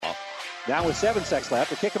Now with 7 seconds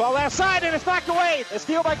left, they kick the ball left side, and it's knocked away. A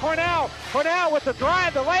steal by Cornell. Cornell with the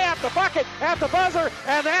drive, the layup, the bucket at the buzzer,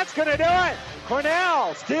 and that's going to do it.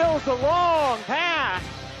 Cornell steals the long pass.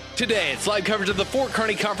 Today, it's live coverage of the Fort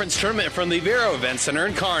Kearney Conference Tournament from the Vero Event Center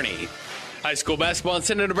in Kearney. High school basketball in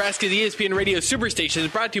Central Nebraska, the ESPN Radio Superstation is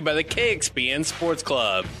brought to you by the KXPN Sports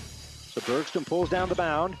Club. So Bergstrom pulls down the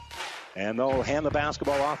bound, and they'll hand the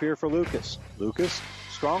basketball off here for Lucas. Lucas,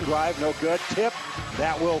 strong drive, no good. Tip,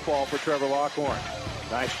 that will fall for Trevor Lockhorn.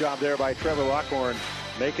 Nice job there by Trevor Lockhorn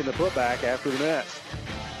making the putback after the miss.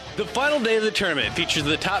 The final day of the tournament features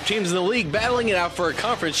the top teams in the league battling it out for a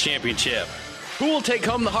conference championship. Who will take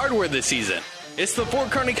home the hardware this season? It's the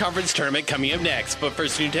Fort Kearney Conference Tournament coming up next. But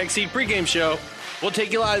first, New Tech Seed pregame show. We'll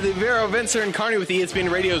take you live to the Vero Event Center in Kearney with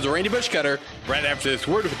ESPN Radio's Randy Bushcutter right after this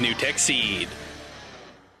word with New Tech Seed.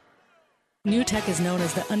 New Tech is known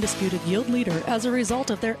as the undisputed yield leader as a result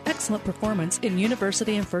of their excellent performance in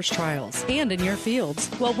university and first trials and in your fields.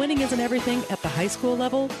 While winning isn't everything at the high school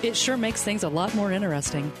level, it sure makes things a lot more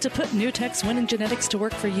interesting. To put New Tech's winning genetics to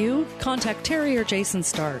work for you, contact Terry or Jason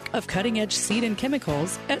Stark of Cutting Edge Seed and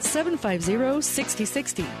Chemicals at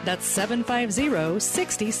 750-6060. That's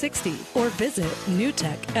 750-6060. Or visit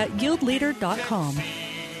newtech at yieldleader.com.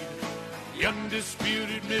 The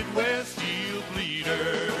undisputed Midwest yield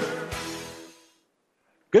leader.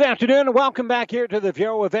 Good afternoon and welcome back here to the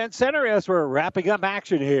Vero Event Center as we're wrapping up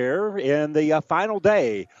action here in the final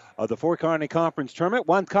day of the Fort Kearney Conference Tournament.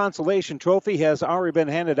 One consolation trophy has already been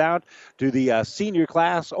handed out to the senior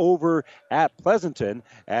class over at Pleasanton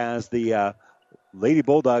as the Lady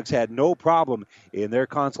Bulldogs had no problem in their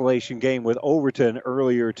consolation game with Overton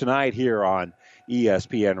earlier tonight here on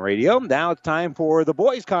ESPN Radio. Now it's time for the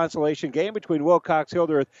boys' consolation game between Wilcox,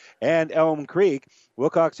 Hildreth, and Elm Creek.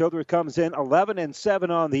 Wilcox Hildreth comes in 11-7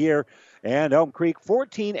 on the year, and Elm Creek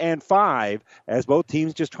 14-5 as both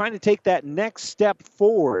teams just trying to take that next step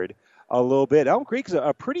forward a little bit. Elm Creek is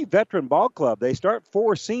a pretty veteran ball club. They start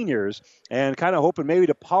 4 seniors and kind of hoping maybe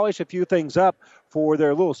to polish a few things up for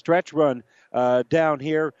their little stretch run down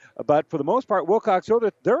here. But for the most part, Wilcox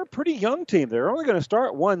Hildreth, they're a pretty young team. They're only going to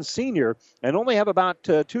start 1 senior and only have about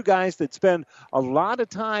 2 guys that spend a lot of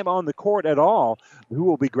time on the court at all who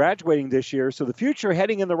will be graduating this year. So the future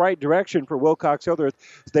heading in the right direction for Wilcox Hildreth.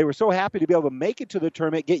 They were so happy to be able to make it to the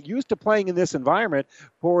tournament, get used to playing in this environment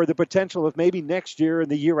for the potential of maybe next year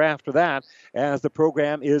and the year after that as the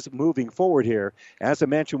program is moving forward here. As I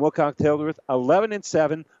mentioned, Wilcox Hildreth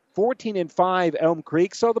 11-7, 14-5 Elm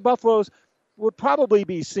Creek. So the Buffaloes would probably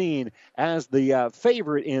be seen as the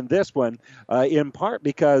favorite in this one, in part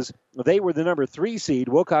because they were the number 3 seed.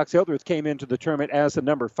 Wilcox Hildreth came into the tournament as the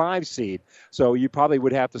number 5 seed. So you probably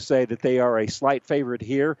would have to say that they are a slight favorite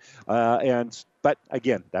here. But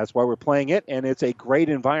again, that's why we're playing it, and it's a great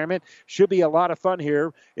environment. Should be a lot of fun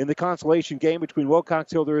here in the consolation game between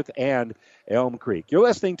Wilcox Hildreth and Elm Creek. You're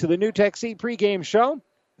listening to the New Tech Seed pregame show.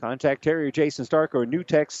 Contact Terry or Jason Stark or a New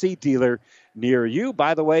Tech Seed dealer near you.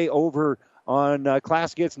 By the way, over on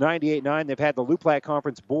Classic Hits 98.9, they've had the Luplac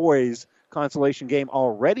Conference boys consolation game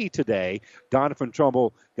already today. Donovan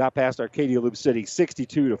Trumbull got past Arcadia Loop City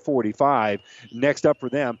 62-45. Next up for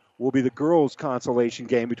them will be the girls consolation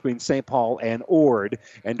game between St. Paul and Ord.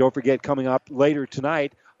 And don't forget, coming up later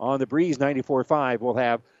tonight on the Breeze 94.5, we'll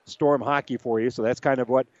have Storm Hockey for you. So that's kind of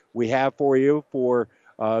what we have for you for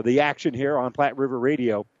the action here on Platte River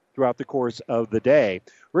Radio throughout the course of the day.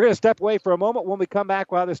 We're going to step away for a moment. When we come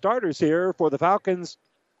back, we'll have the starters here for the Falcons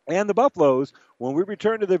and the Buffaloes when we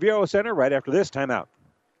return to the Vero Center right after this timeout.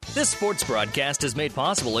 This sports broadcast is made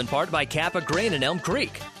possible in part by Kappa Grain in Elm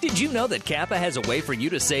Creek. Did you know that Kappa has a way for you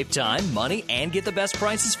to save time, money, and get the best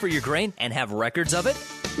prices for your grain and have records of it?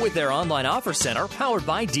 With their online offer center powered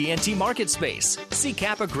by DNT Market Space. See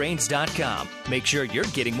kappagrains.com. Make sure you're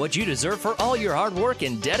getting what you deserve for all your hard work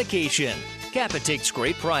and dedication. Kappa takes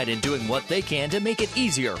great pride in doing what they can to make it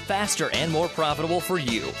easier, faster, and more profitable for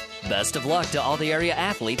you. Best of luck to all the area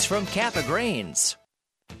athletes from Kappa Grains.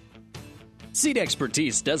 Seed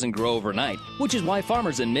expertise doesn't grow overnight, which is why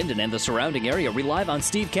farmers in Minden and the surrounding area rely on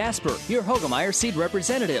Steve Casper, your Hoegemeyer seed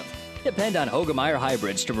representative. Depend on Hoegemeyer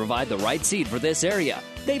hybrids to provide the right seed for this area.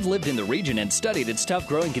 They've lived in the region and studied its tough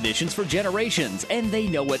growing conditions for generations, and they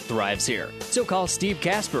know what thrives here. So call Steve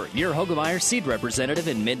Casper, your Hoegemeyer seed representative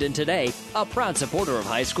in Minden today, a proud supporter of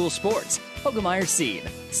high school sports. Hoegemeyer Seed.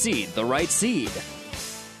 Seed the right seed.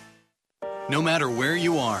 No matter where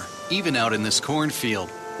you are, even out in this cornfield,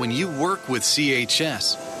 when you work with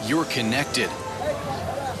CHS, you're connected.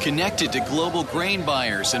 Connected to global grain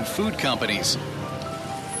buyers and food companies.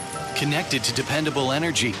 Connected to dependable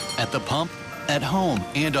energy at the pump, at home,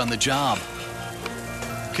 and on the job.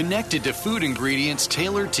 Connected to food ingredients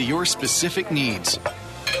tailored to your specific needs.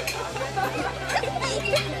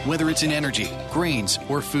 Whether it's in energy, grains,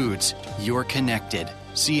 or foods, you're connected.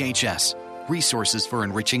 CHS. Resources for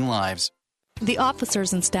enriching lives. The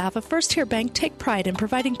officers and staff of First Tier Bank take pride in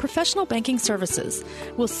providing professional banking services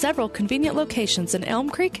with several convenient locations in Elm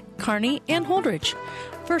Creek, Kearney, and Holdrege.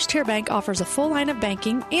 First Tier Bank offers a full line of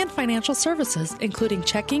banking and financial services, including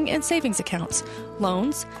checking and savings accounts,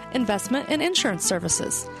 loans, investment, and insurance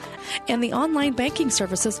services, and the online banking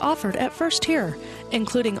services offered at First Tier,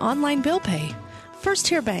 including online bill pay. First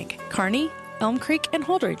Tier Bank, Kearney, Elm Creek, and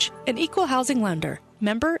Holdrege, an equal housing lender.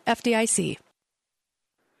 Member FDIC.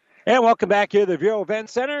 And welcome back here to the Bureau Event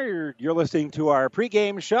Center. You're listening to our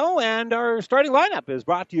pregame show, and our starting lineup is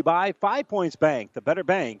brought to you by 5 Points Bank, the better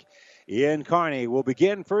bank in Kearney. We'll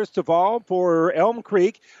begin, first of all, for Elm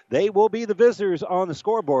Creek. They will be the visitors on the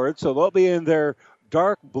scoreboard, so they'll be in their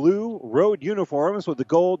dark blue road uniforms with the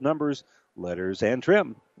gold numbers, letters, and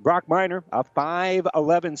trim. Brock Miner, a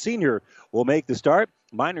 5'11 senior, will make the start.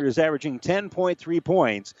 Miner is averaging 10.3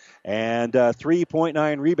 points and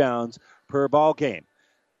 3.9 rebounds per ball game.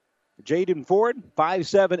 Jaden Ford,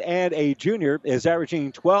 5'7 and a junior, is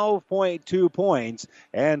averaging 12.2 points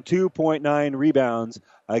and 2.9 rebounds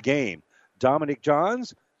a game. Dominic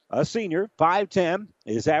Johns, a senior, 5'10,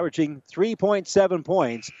 is averaging 3.7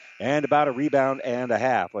 points and about a rebound and a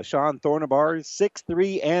half. LaShawn Thornabar,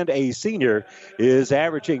 6'3 and a senior, is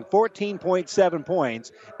averaging 14.7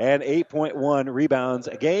 points and 8.1 rebounds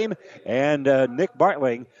a game. And Nick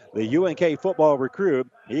Bartling, the UNK football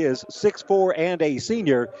recruit, he is 6'4 and a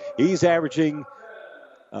senior. He's averaging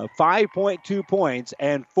 5.2 points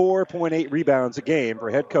and 4.8 rebounds a game for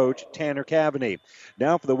head coach Tanner Cavaney.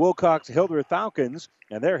 Now for the Wilcox Hildreth Falcons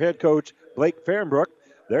and their head coach Blake Fahrenbrook.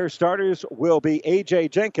 Their starters will be A.J.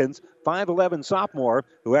 Jenkins, 5'11 sophomore,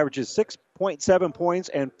 who averages 6.7 points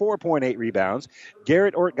and 4.8 rebounds.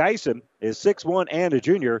 Garrett Ortgeisen is 6'1 and a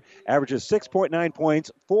junior, averages 6.9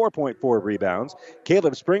 points, 4.4 rebounds.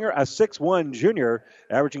 Caleb Springer, a 6'1 junior,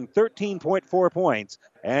 averaging 13.4 points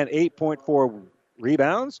and 8.4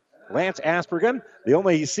 rebounds. Lance Aspergen, the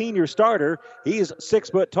only senior starter, he's 6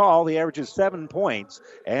 foot tall. He averages 7 points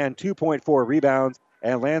and 2.4 rebounds.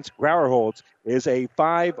 And Lance Grauerholtz is a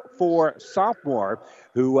 5'4 sophomore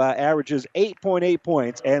who averages 8.8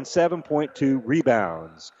 points and 7.2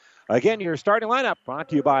 rebounds. Again, your starting lineup brought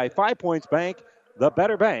to you by 5 Points Bank, the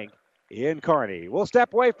better bank in Kearney. We'll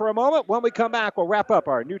step away for a moment. When we come back, we'll wrap up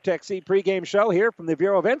our New Tech Seed pregame show here from the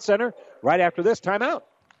Bureau Event Center right after this timeout.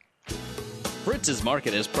 Fritz's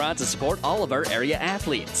Market is proud to support all of our area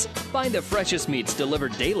athletes. Find the freshest meats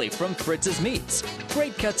delivered daily from Fritz's Meats.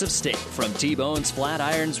 Great cuts of steak, from T-bones, flat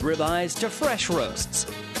irons, ribeyes, to fresh roasts.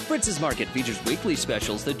 Fritz's Market features weekly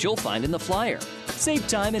specials that you'll find in the flyer. Save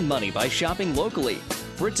time and money by shopping locally.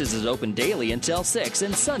 Fritz's is open daily until 6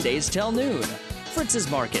 and Sundays till noon. Fritz's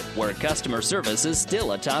Market, where customer service is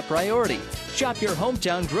still a top priority. Shop your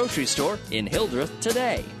hometown grocery store in Hildreth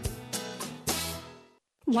today.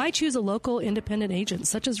 Why choose a local independent agent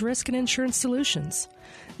such as Risk and Insurance Solutions?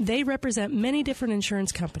 They represent many different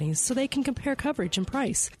insurance companies so they can compare coverage and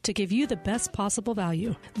price to give you the best possible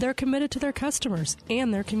value. They're committed to their customers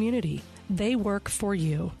and their community. They work for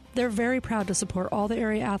you. They're very proud to support all the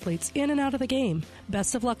area athletes in and out of the game.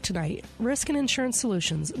 Best of luck tonight. Risk and Insurance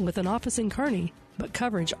Solutions, with an office in Kearney, but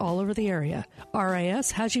coverage all over the area.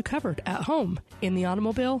 RIS has you covered at home, in the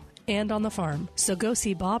automobile, and on the farm. So go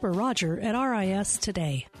see Bob or Roger at RIS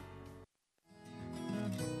today.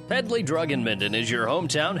 Pedley Drug in Minden is your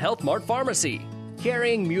hometown Health Mart pharmacy,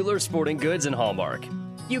 carrying Mueller Sporting Goods and Hallmark.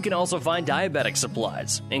 You can also find diabetic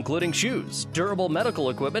supplies, including shoes, durable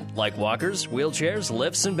medical equipment like walkers, wheelchairs,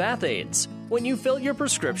 lifts, and bath aids. When you fill your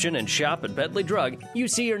prescription and shop at Pedley Drug, you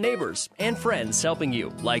see your neighbors and friends helping you,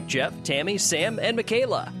 like Jeff, Tammy, Sam, and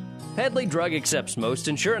Michaela. Pedley Drug accepts most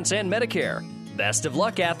insurance and Medicare. Best of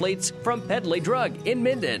luck, athletes, from Pedley Drug in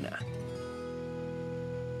Minden.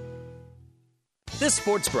 This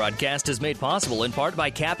sports broadcast is made possible in part by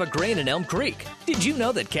Kappa Grain in Elm Creek. Did you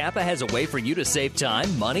know that Kappa has a way for you to save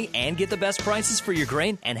time, money, and get the best prices for your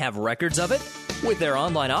grain and have records of it? With their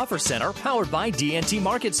online offer center powered by DNT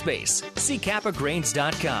MarketSpace. See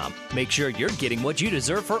kappagrains.com. Make sure you're getting what you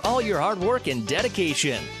deserve for all your hard work and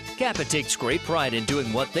dedication. Kappa takes great pride in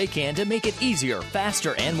doing what they can to make it easier,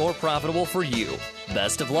 faster, and more profitable for you.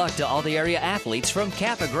 Best of luck to all the area athletes from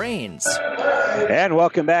Kappa Grains. And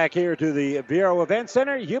welcome back here to the Bureau Event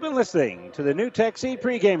Center. You've been listening to the New Tech Seed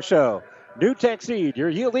pregame show. New Tech Seed, your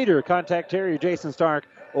yield leader. Contact Terry or Jason Stark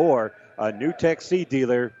or a New Tech Seed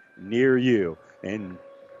dealer near you. And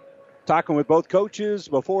talking with both coaches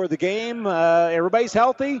before the game, everybody's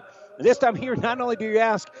healthy. this time of year, not only do you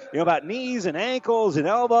ask, about knees and ankles and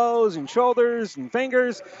elbows and shoulders and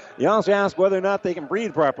fingers, you also ask whether or not they can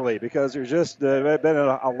breathe properly, because there's just been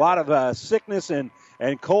a lot of sickness and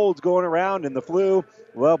colds going around, and the flu.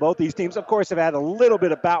 Well, both these teams, of course, have had a little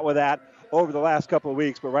bit of bout with that over the last couple of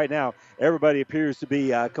weeks, but right now everybody appears to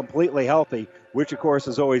be completely healthy, which, of course,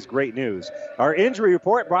 is always great news. Our injury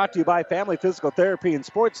report brought to you by Family Physical Therapy and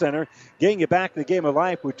Sports Center, getting you back to the game of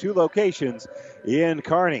life with 2 locations in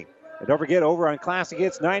Kearney. And don't forget, over on Classic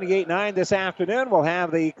Hits 98.9 this afternoon, we'll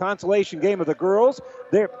have the consolation game of the girls.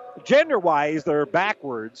 They're gender-wise, they're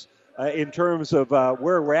backwards in terms of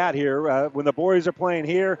where we're at here. When the boys are playing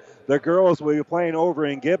here, the girls will be playing over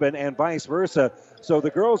in Gibbon and vice versa. So the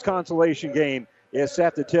girls' consolation game is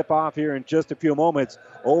set to tip off here in just a few moments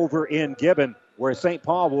over in Gibbon, where St.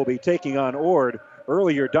 Paul will be taking on Ord.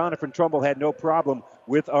 Earlier, Doniphan Trumbull had no problem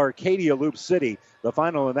with Arcadia Loop City. The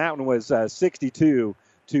final in that one was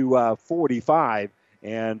 62-45.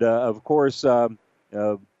 And, of course,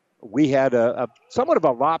 we had a somewhat of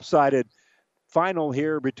a lopsided final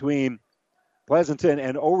here between Pleasanton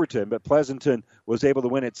and Overton, but Pleasanton was able to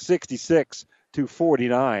win it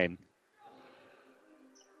 66-49.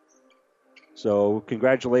 So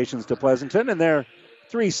congratulations to Pleasanton and their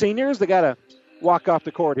 3 seniors. They got to walk off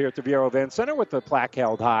the court here at the Viero Event Center with the plaque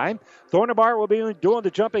held high. Thornabar will be doing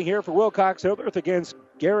the jumping here for Wilcox Hildreth against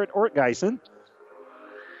Garrett Ortgeisen.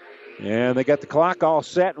 And they got the clock all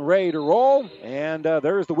set and ready to roll. And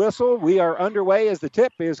there's the whistle. We are underway as the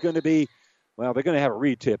tip is going to be, well, they're going to have a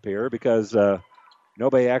re-tip here because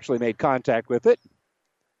nobody actually made contact with it.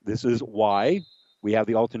 This is why we have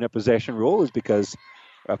the alternate possession rule, is because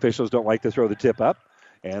officials don't like to throw the tip up.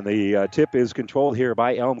 And the tip is controlled here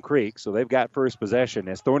by Elm Creek, so they've got first possession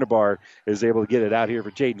as Thornabar is able to get it out here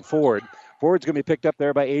for Jaden Ford. Ford's going to be picked up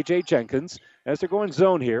there by A.J. Jenkins as they're going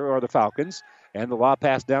zone here, or the Falcons. And the lob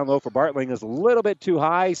pass down low for Bartling is a little bit too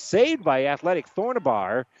high, saved by athletic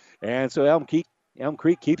Thornabar. And so Elm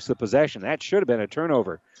Creek keeps the possession. That should have been a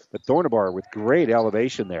turnover. But Thornabar with great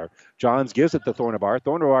elevation there. Johns gives it to Thornabar.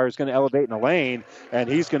 Thornabar is going to elevate in the lane, and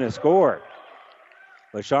he's going to score.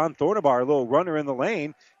 LaShawn Thornabar, a little runner in the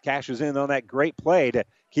lane, cashes in on that great play to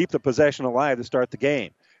keep the possession alive to start the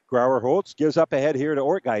game. Grauer Holtz gives up ahead here to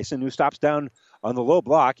Ortgeisen, who stops down on the low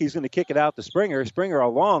block. He's going to kick it out to Springer. Springer a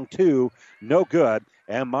long 2, no good,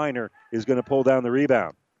 and Miner is going to pull down the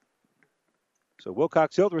rebound. So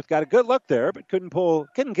Wilcox Hildreth got a good look there, but couldn't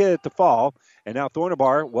get it to fall. And now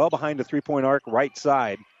Thornabar, well behind the three-point arc right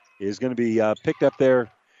side, is going to be picked up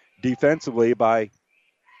there defensively by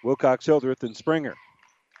Wilcox Hildreth and Springer.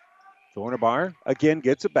 Thornabar again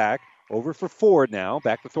gets it back. Over for Ford now.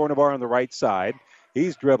 Back to Thornabar on the right side.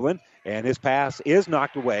 He's dribbling, and his pass is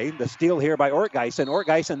knocked away. The steal here by Ortgeisen.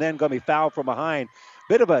 Ortgeisen then going to be fouled from behind.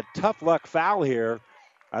 Bit of a tough luck foul here.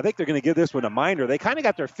 I think they're going to give this one to Miner. They kind of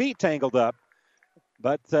got their feet tangled up,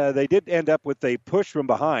 but they did end up with a push from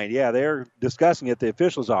behind. Yeah, they're discussing it. The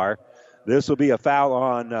officials are. This will be a foul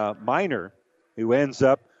on Miner, who ends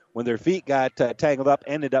up, when their feet got tangled up,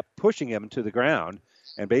 ended up pushing him to the ground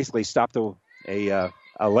and basically stopped a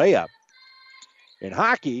layup. In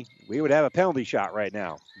hockey, we would have a penalty shot right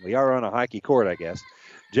now. We are on a hockey court, I guess.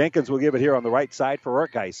 Jenkins will give it here on the right side for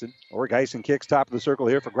Ortgeisen. Ortgeisen kicks top of the circle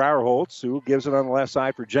here for Grauer Holtz, who gives it on the left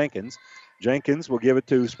side for Jenkins. Jenkins will give it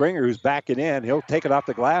to Springer, who's backing in. He'll take it off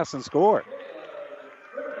the glass and score.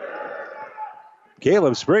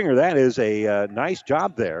 Caleb Springer, that is a nice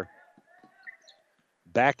job there.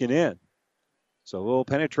 Backing in. So a little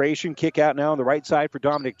penetration, kick out now on the right side for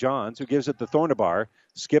Dominic Johns, who gives it to Thornabar.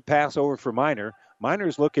 Skip pass over for Miner.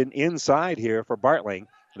 Miner's looking inside here for Bartling.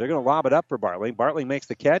 They're going to lob it up for Bartling. Bartling makes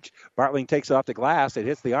the catch. Bartling takes it off the glass. It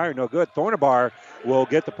hits the iron, no good. Thornabar will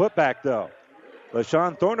get the putback, though.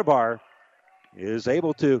 LaShawn Thornabar is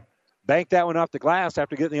able to bank that one off the glass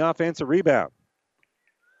after getting the offensive rebound.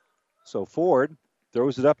 So Ford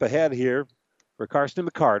throws it up ahead here for Karsten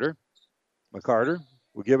McCarter. McCarter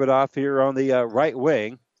will give it off here on the right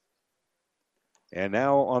wing. And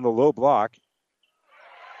now on the low block,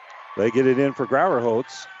 they get it in for Grauer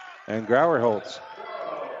Holtz. And Grauer Holtz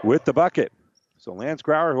with the bucket. So Lance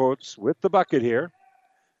Grauer Holtz with the bucket here.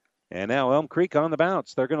 And now Elm Creek on the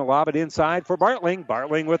bounce. They're going to lob it inside for Bartling.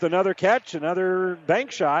 Bartling with another catch, another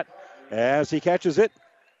bank shot as he catches it.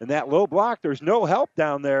 In that low block, there's no help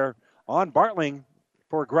down there on Bartling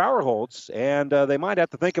for Grauer Holtz. And they might have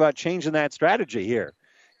to think about changing that strategy here.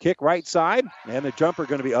 Kick right side, and the jumper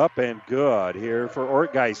going to be up and good here for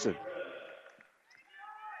Ortgeisen.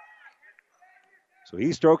 So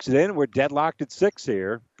he strokes it in. We're deadlocked at 6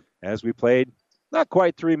 here as we played not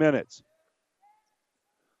quite 3 minutes.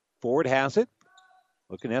 Ford has it.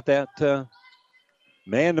 Looking at that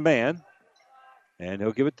man-to-man. And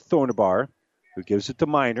he'll give it to Thornabar, who gives it to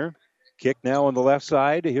Minor. Kick now on the left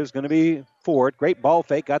side. Here's going to be Ford. Great ball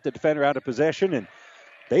fake. Got the defender out of possession. And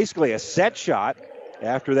basically a set shot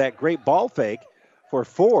after that great ball fake for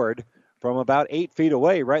Ford from about 8 feet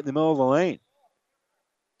away, right in the middle of the lane.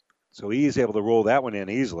 So he's able to roll that one in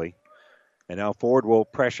easily. And now Ford will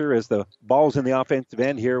pressure as the ball's in the offensive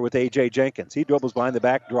end here with A.J. Jenkins. He dribbles behind the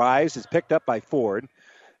back, drives, is picked up by Ford.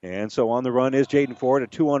 And so on the run is Jaden Ford, a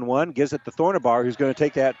 2-on-1, gives it to Thornabar, who's going to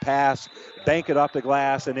take that pass, bank it off the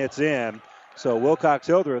glass, and it's in. So Wilcox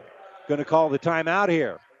Hildreth going to call the timeout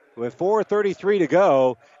here. With 4:33 to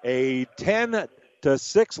go, a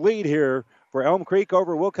 10-6 lead here for Elm Creek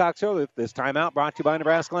over Wilcox Hildreth. This timeout brought to you by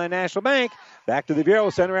Nebraska Land National Bank. Back to the Bureau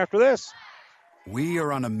Center after this. We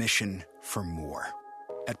are on a mission for more.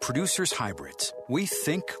 At Producers Hybrids, we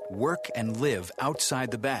think, work, and live outside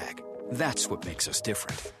the bag. That's what makes us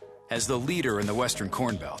different. As the leader in the Western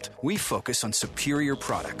Corn Belt, we focus on superior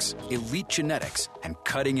products, elite genetics, and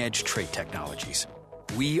cutting-edge trait technologies.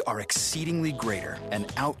 We are exceedingly greater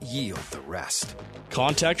and out-yield the rest.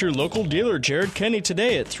 Contact your local dealer, Jared Kenny,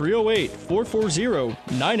 today at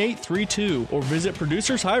 308-440-9832 or visit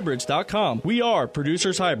producershybrids.com. We are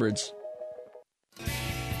Producers Hybrids.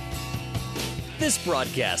 This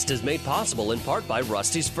broadcast is made possible in part by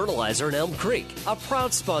Rusty's Fertilizer in Elm Creek, a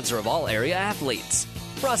proud sponsor of all area athletes.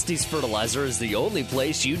 Rusty's Fertilizer is the only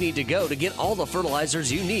place you need to go to get all the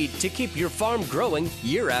fertilizers you need to keep your farm growing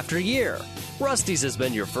year after year. Rusty's has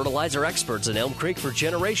been your fertilizer experts in Elm Creek for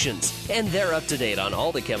generations, and they're up to date on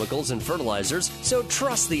all the chemicals and fertilizers, so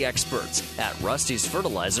trust the experts at Rusty's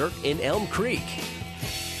Fertilizer in Elm Creek.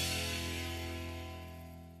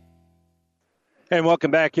 And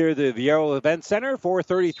welcome back here to the Viero Event Center.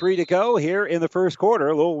 4:33 to go here in the first quarter.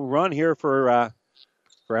 A little run here for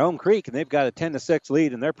Elm Creek, and they've got a 10-6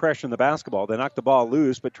 lead, and they're pressuring the basketball. They knocked the ball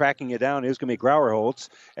loose, but tracking it down is going to be Grauerholtz.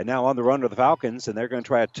 And now on the run to the Falcons, and they're going to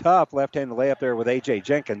try a tough left-handed layup there with A.J.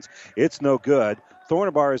 Jenkins. It's no good.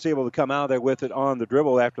 Thornabar is able to come out there with it on the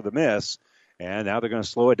dribble after the miss, and now they're going to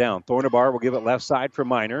slow it down. Thornabar will give it left side for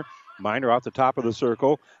Minor. Minor off the top of the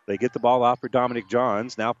circle. They get the ball off for Dominic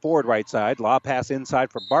Johns. Now forward right side. Lob pass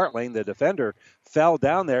inside for Bartling. The defender fell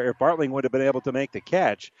down there. If Bartling would have been able to make the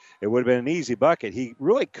catch, it would have been an easy bucket. He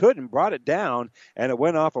really couldn't, brought it down, and it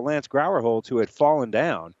went off of Lance Grauerholtz, who had fallen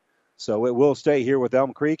down. So it will stay here with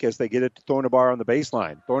Elm Creek as they get it to Thornabar on the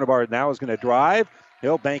baseline. Thornabar now is going to drive.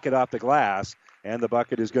 He'll bank it off the glass, and the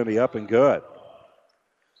bucket is going to be up and good.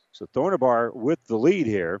 So Thornabar with the lead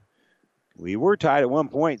here. We were tied at one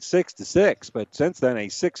point, 6-6, but since then a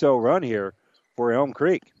 6-0 run here for Elm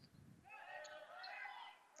Creek.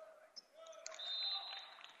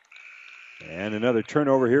 And another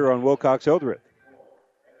turnover here on Wilcox Hildreth.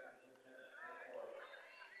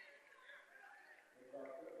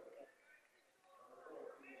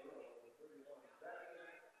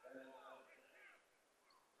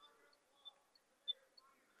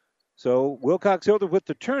 So Wilcox Hildreth with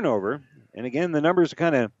the turnover, and again the numbers are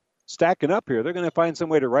kind of stacking up here. They're going to find some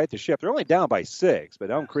way to right the ship. They're only down by 6, but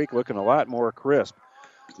Elm Creek looking a lot more crisp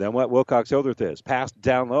than what Wilcox Hildreth is. Pass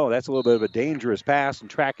down low. That's a little bit of a dangerous pass, and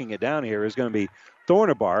tracking it down here is going to be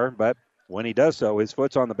Thornabar, but when he does so, his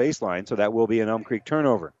foot's on the baseline, so that will be an Elm Creek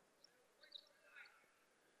turnover.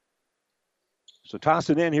 So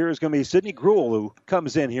tossing in here is going to be Sidney Gruel, who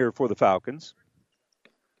comes in here for the Falcons.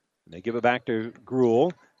 And they give it back to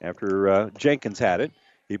Gruel after Jenkins had it.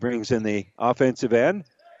 He brings in the offensive end.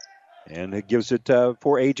 And it gives it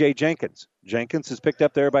for A.J. Jenkins. Jenkins is picked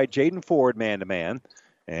up there by Jaden Ford, man-to-man.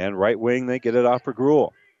 And right wing, they get it off for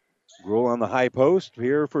Gruel. Gruel on the high post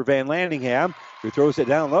here for Van Landingham, who throws it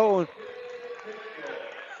down low.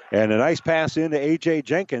 And a nice pass into A.J.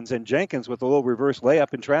 Jenkins, and Jenkins with a little reverse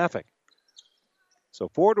layup in traffic. So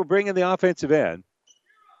Ford will bring in the offensive end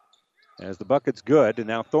as the bucket's good. And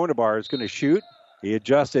now Thornabar is going to shoot. He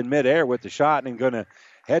adjusts in midair with the shot and going to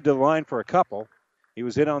head to the line for a couple. He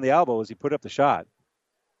was in on the elbow as he put up the shot.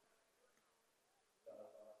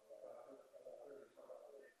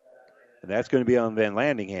 And that's going to be on Van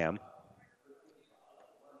Landingham.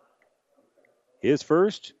 His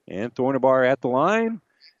first, and Thornabar at the line.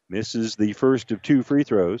 Misses the first of 2 free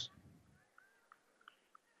throws.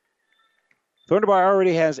 Thornabar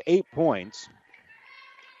already has 8 points.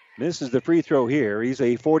 Misses the free throw here. He's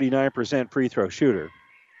a 49% free throw shooter.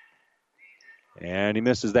 And he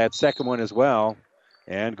misses that second one as well.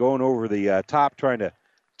 And going over the top, trying to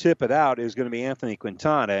tip it out, is going to be Anthony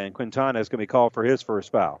Quintana. And Quintana is going to be called for his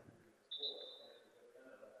first foul.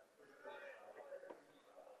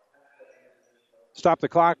 Stop the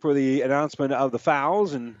clock for the announcement of the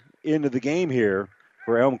fouls. And into the game here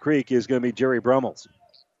for Elm Creek is going to be Jerry Brummels.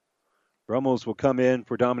 Brummels will come in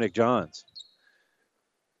for Dominic Johns.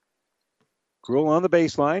 Gruel on the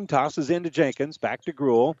baseline, tosses into Jenkins, back to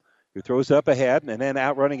Gruel, who throws up ahead, and then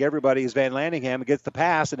outrunning everybody is Van Landingham and gets the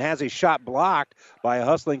pass and has a shot blocked by a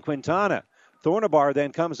hustling Quintana. Thornabar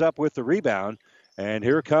then comes up with the rebound, and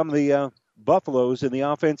here come the Buffaloes in the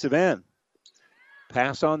offensive end.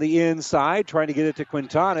 Pass on the inside, trying to get it to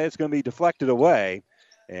Quintana. It's going to be deflected away,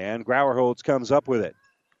 and Grauerholtz comes up with it.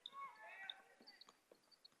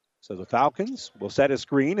 So the Falcons will set a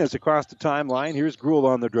screen as across the timeline. Here's Gruel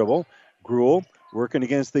on the dribble. Gruel working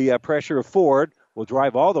against the pressure of Ford. Will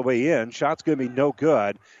drive all the way in. Shot's going to be no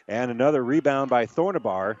good. And another rebound by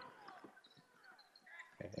Thornabar.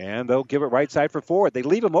 And they'll give it right side for Ford. They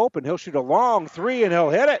leave him open. He'll shoot a long three, and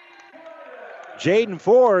he'll hit it. Jaden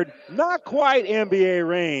Ford, not quite NBA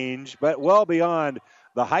range, but well beyond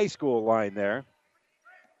the high school line there.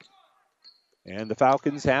 And the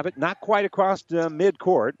Falcons have it not quite across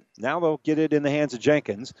midcourt. Now they'll get it in the hands of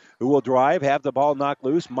Jenkins, who will drive, have the ball knocked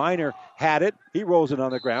loose. Minor had it. He rolls it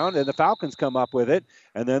on the ground, and the Falcons come up with it.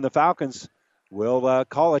 And then the Falcons will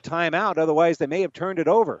call a timeout. Otherwise, they may have turned it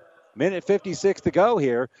over. Minute 56 to go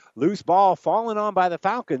here. Loose ball fallen on by the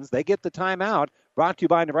Falcons. They get the timeout. Brought to you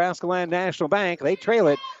by Nebraska Land National Bank. They trail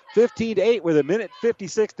it 15-8 with a minute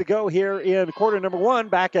 56 to go here in quarter number one.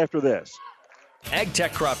 Back after this.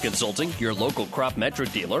 AgTech Crop Consulting, your local crop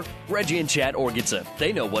metric dealer. Reggie and Chad Orgitson.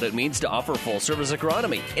 They know what it means to offer full-service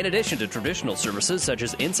agronomy. In addition to traditional services such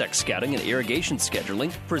as insect scouting and irrigation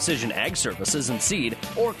scheduling, precision ag services and seed,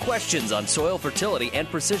 or questions on soil fertility and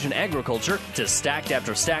precision agriculture, to stacked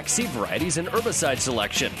after stacked seed varieties and herbicide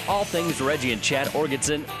selection. All things Reggie and Chad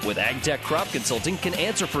Orgitson with AgTech Crop Consulting can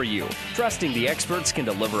answer for you. Trusting the experts can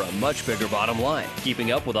deliver a much bigger bottom line.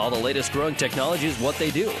 Keeping up with all the latest growing technology is what they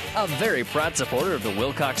do. A very proud supporter of the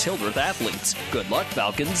Wilcox Hildreth athletes. Good luck,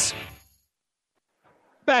 Falcons.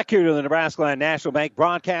 Back here to the Nebraska Land National Bank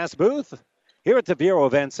broadcast booth here at the Bureau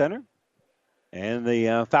Event Center. And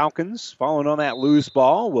the Falcons, following on that loose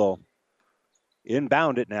ball, will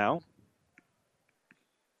inbound it now.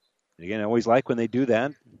 Again, I always like when they do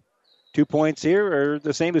that. 2 points here are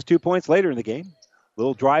the same as 2 points later in the game.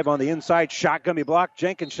 Little drive on the inside, shot going to be blocked.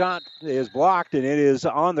 Jenkins' shot is blocked, and it is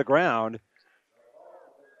on the ground.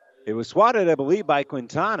 It was swatted, I believe, by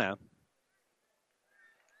Quintana.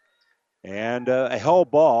 And a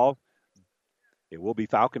held ball. It will be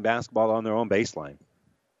Falcon basketball on their own baseline.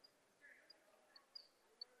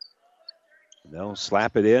 And they'll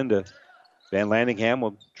slap it in to Van Landingham.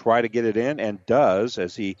 Will try to get it in and does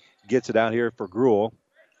as he gets it out here for Gruel.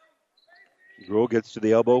 Gruel gets to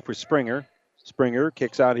the elbow for Springer. Springer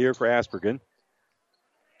kicks out here for Aspergen.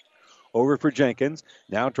 Over for Jenkins.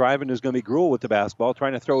 Now driving is going to be Gruel with the basketball,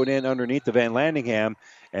 trying to throw it in underneath the Van Landingham,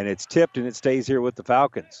 and it's tipped and it stays here with the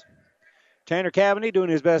Falcons. Tanner Cavaney doing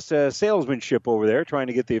his best salesmanship over there, trying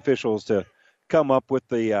to get the officials to come up with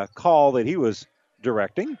the call that he was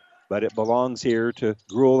directing, but it belongs here to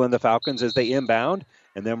Gruel and the Falcons as they inbound,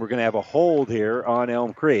 and then we're going to have a hold here on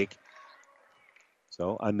Elm Creek.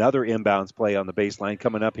 So another inbounds play on the baseline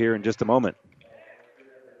coming up here in just a moment.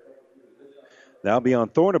 That'll be on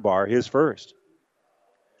Thornabar, his first.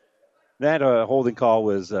 That holding call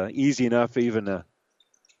was easy enough, even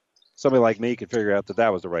somebody like me could figure out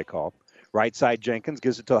that was the right call. Right side, Jenkins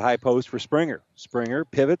gives it to the high post for Springer. Springer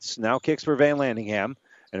pivots, now kicks for Van Landingham.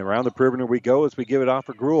 And around the perimeter we go as we give it off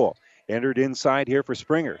for Gruel. Entered inside here for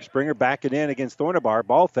Springer. Springer backing in against Thornabar.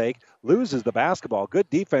 Ball fake, loses the basketball. Good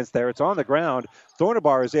defense there. It's on the ground.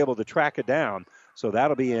 Thornabar is able to track it down. So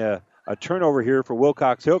that'll be a turnover here for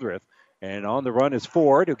Wilcox Hildreth. And on the run is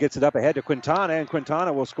Ford, who gets it up ahead to Quintana, and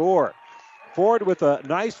Quintana will score. Ford with a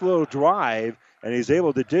nice little drive, and he's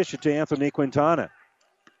able to dish it to Anthony Quintana.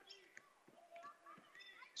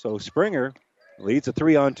 So Springer leads a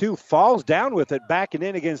 3-on-2, falls down with it, backing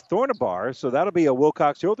in against Thornabar, so that'll be a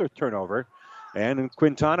Wilcox Hildreth turnover. And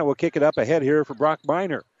Quintana will kick it up ahead here for Brock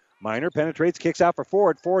Minor. Minor penetrates, kicks out for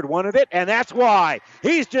Ford. Ford wanted it, and that's why.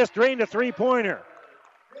 He's just drained a three-pointer.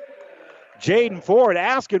 Jaden Ford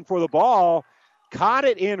asking for the ball, caught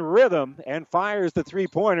it in rhythm, and fires the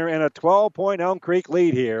three-pointer, and a 12-point Elm Creek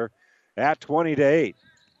lead here at 20-8.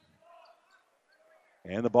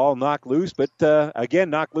 And the ball knocked loose, but again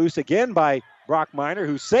knocked loose again by Brock Minor,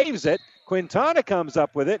 who saves it. Quintana comes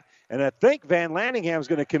up with it, and I think Van Landingham's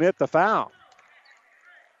going to commit the foul.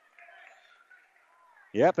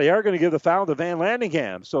 Yep, they are going to give the foul to Van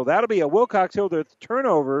Landingham. So that'll be a Wilcox Hildreth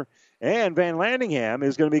turnover, and Van Landingham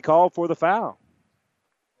is going to be called for the foul.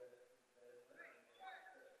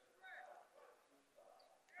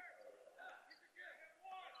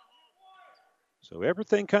 So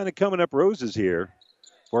everything kind of coming up roses here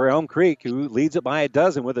for Elm Creek, who leads it by a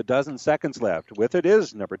dozen with a dozen seconds left. With it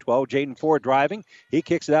is number 12, Jaden Ford driving. He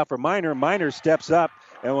kicks it out for Minor. Minor steps up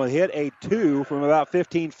and will hit a 2 from about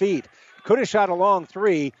 15 feet. Could have shot a long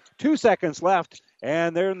 3. 2 seconds left,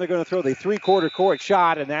 and then they're going to throw the three-quarter court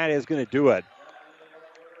shot, and that is going to do it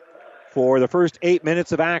for the first 8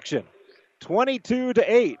 minutes of action.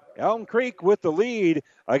 22-8. Elm Creek with the lead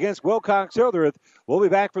against Wilcox Hildreth. We'll be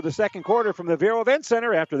back for the second quarter from the Vero Event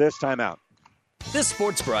Center after this timeout. This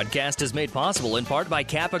sports broadcast is made possible in part by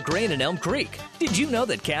Kappa Grain in Elm Creek. Did you know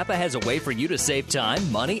that Kappa has a way for you to save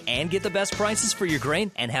time, money, and get the best prices for your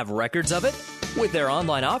grain and have records of it? With their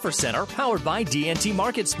online offer center powered by DNT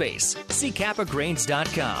Market Space. See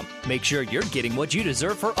kappagrains.com. Make sure you're getting what you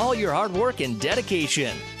deserve for all your hard work and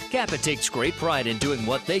dedication. Kappa takes great pride in doing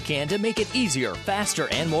what they can to make it easier, faster,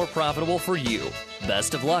 and more profitable for you.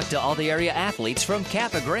 Best of luck to all the area athletes from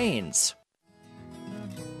Kappa Grains.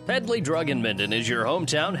 Pedley Drug in Minden is your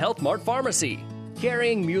hometown Health Mart pharmacy,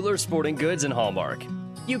 carrying Mueller sporting goods and Hallmark.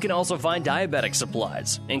 You can also find diabetic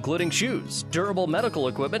supplies, including shoes, durable medical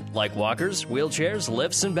equipment like walkers, wheelchairs,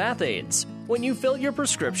 lifts, and bath aids. When you fill your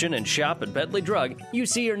prescription and shop at Pedley Drug, you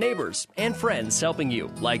see your neighbors and friends helping you,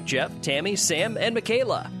 like Jeff, Tammy, Sam, and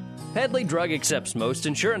Michaela. Pedley Drug accepts most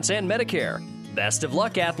insurance and Medicare. Best of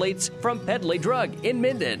luck, athletes, from Pedley Drug in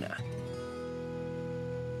Minden.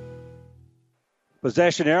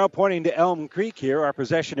 Possession arrow pointing to Elm Creek here. Our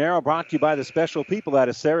possession arrow brought to you by the special people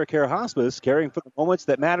at Sarah Care Hospice, caring for the moments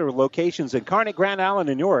that matter with locations in Kearney, Grand Island,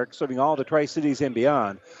 and York, serving all the Tri-Cities and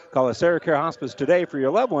beyond. Call Sarah Care Hospice today for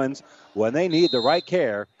your loved ones when they need the right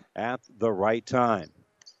care at the right time.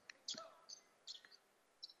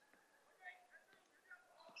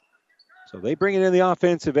 So they bring it in the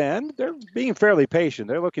offensive end. They're being fairly patient.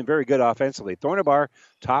 They're looking very good offensively. Thornabar,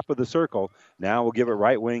 top of the circle. Now we'll give it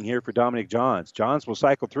right wing here for Dominic Johns. Johns will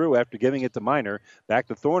cycle through after giving it to Minor. Back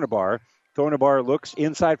to Thornabar. Thornabar looks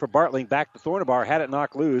inside for Bartling. Back to Thornabar. Had it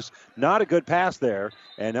knocked loose. Not a good pass there.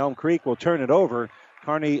 And Elm Creek will turn it over.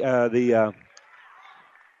 Kearney, the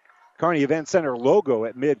Kearney Event Center logo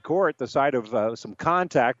at midcourt. The side of some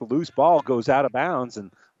contact. The loose ball goes out of bounds.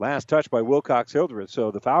 And last touch by Wilcox Hildreth. So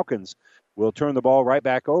the Falcons will turn the ball right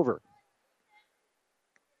back over.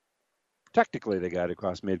 Technically, they got it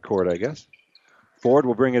across midcourt, I guess. Ford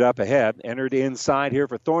will bring it up ahead. Entered inside here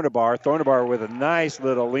for Thornabar. Thornabar with a nice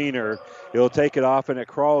little leaner. He'll take it off, and it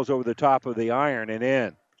crawls over the top of the iron and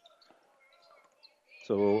in.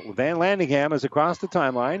 So Van Landingham is across the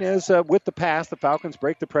timeline. As with the pass, the Falcons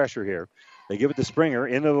break the pressure here. They give it to Springer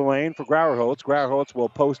into the lane for Grauerholtz. Grauerholtz will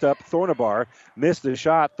post up Thornabar. Missed the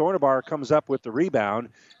shot. Thornabar comes up with the rebound,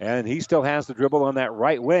 and he still has the dribble on that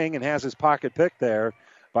right wing and has his pocket picked there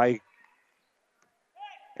by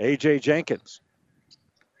A.J. Jenkins.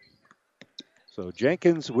 So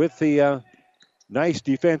Jenkins with the nice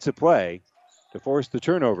defensive play to force the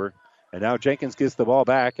turnover. And now Jenkins gets the ball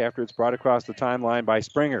back after it's brought across the timeline by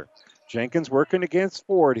Springer. Jenkins working against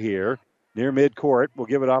Ford here near midcourt. We'll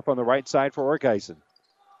give it off on the right side for Orgeisen.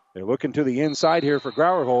 They're looking to the inside here for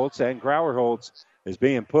Grauerholtz, and Grauerholtz is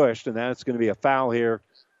being pushed, and that's going to be a foul here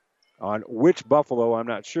on which Buffalo, I'm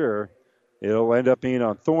not sure. It'll end up being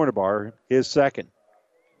on Thornabar, his second.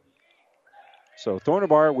 So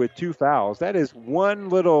Thornabar with 2 fouls. That is one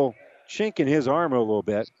little chink in his armor a little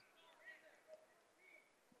bit.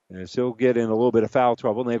 And he'll get in a little bit of foul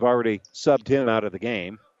trouble, and they've already subbed him out of the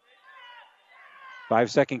game.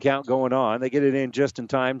 5-second count going on. They get it in just in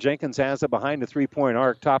time. Jenkins has it behind the three-point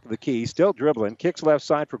arc, top of the key. Still dribbling. Kicks left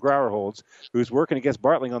side for Grauerholtz, who's working against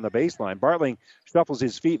Bartling on the baseline. Bartling shuffles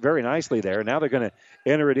his feet very nicely there. Now they're going to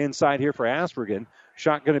enter it inside here for Aspergen.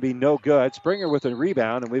 Shot going to be no good. Springer with a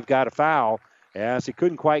rebound, and we've got a foul as he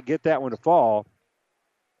couldn't quite get that one to fall.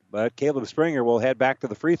 But Caleb Springer will head back to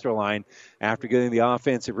the free throw line after getting the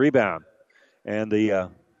offensive rebound. And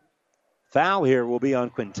the foul here will be on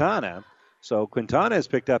Quintana. So Quintana has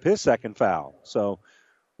picked up his second foul. So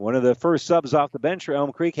one of the first subs off the bench for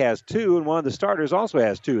Elm Creek has 2, and one of the starters also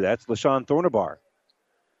has 2. That's LaShawn Thornabar.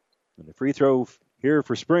 And the free throw here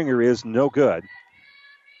for Springer is no good.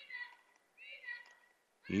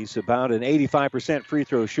 He's about an 85% free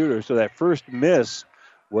throw shooter, so that first miss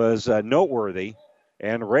was noteworthy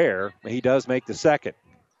and rare. He does make the second.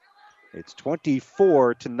 It's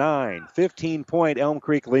 24-9, 15-point Elm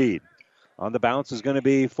Creek lead. On the bounce is going to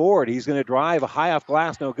be Ford. He's going to drive a high off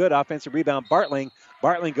glass, no good. Offensive rebound, Bartling.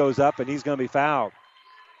 Bartling goes up, and he's going to be fouled.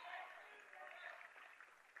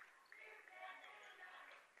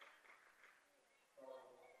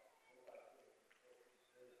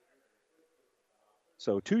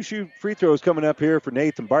 So 2 free throws coming up here for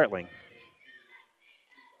Nathan Bartling.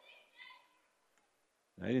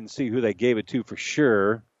 I didn't see who they gave it to for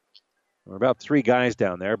sure. There were about 3 guys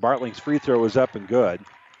down there. Bartling's free throw was up and good.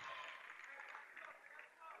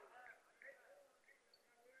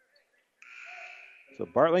 So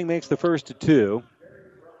Bartling makes the first to 2.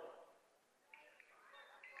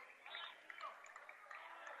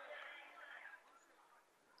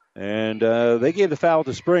 And they gave the foul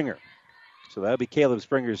to Springer. So that'll be Caleb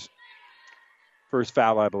Springer's first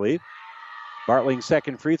foul, I believe. Bartling's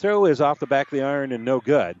second free throw is off the back of the iron and no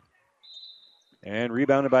good. And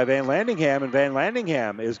rebounded by Van Landingham, and Van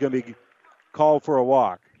Landingham is going to be called for a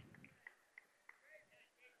walk.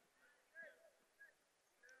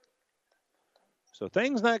 So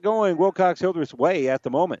things not going Wilcox Hildreth's way at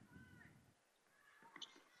the moment.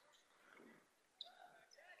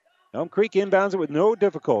 Elm Creek inbounds it with no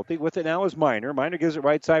difficulty. With it now is Minor. Minor gives it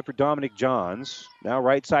right side for Dominic Johns. Now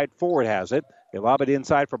right side forward has it. They lob it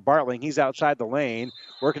inside for Bartling. He's outside the lane,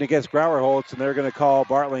 working against Grauerholtz, and they're going to call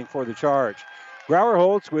Bartling for the charge.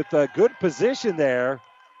 Grauerholtz with a good position there.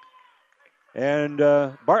 And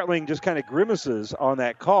Bartling just kind of grimaces on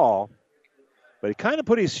that call. But he kind of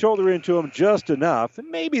put his shoulder into him just enough. And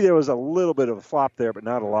maybe there was a little bit of a flop there, but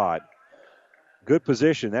not a lot. Good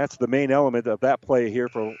position. That's the main element of that play here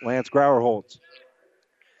for Lance Grauerholtz.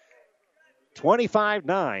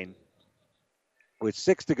 25-9 with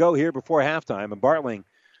 6 to go here before halftime. And Bartling,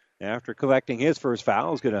 after collecting his first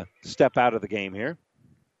foul, is going to step out of the game here.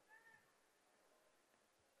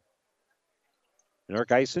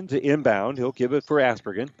 Nork Eisen to inbound. He'll give it for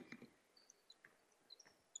Aspergen.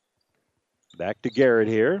 Back to Garrett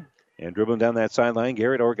here. And dribbling down that sideline,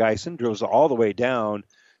 Garrett Orgeisen dribbles all the way down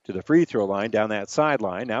to the free throw line, down that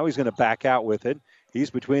sideline. Now he's going to back out with it. He's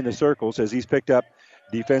between the circles as he's picked up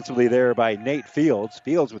defensively there by Nate Fields.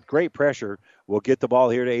 Fields with great pressure will get the ball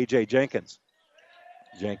here to A.J. Jenkins.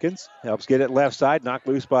 Jenkins helps get it left side, knocked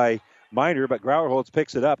loose by Minor, but Grauerholtz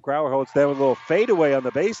picks it up. Grauerholtz then with a little fadeaway on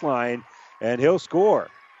the baseline, and he'll score.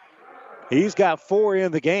 He's got 4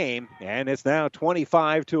 in the game, and it's now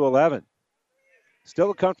 25-11.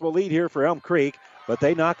 Still a comfortable lead here for Elm Creek, but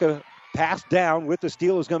they knock a pass down. With the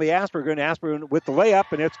steal is going to be Aspergen. Aspergen with the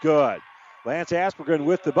layup, and it's good. Lance Aspergen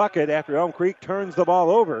with the bucket after Elm Creek turns the ball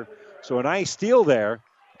over. So a nice steal there.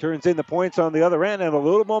 Turns in the points on the other end, and a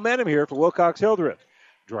little momentum here for Wilcox Hildreth.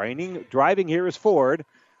 Driving here is Ford.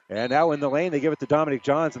 And now in the lane, they give it to Dominic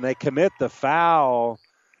Johns, and they commit the foul.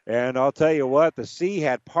 And I'll tell you what, the C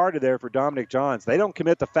had parted there for Dominic Johns. They don't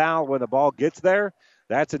commit the foul when the ball gets there.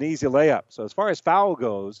 That's an easy layup. So as far as foul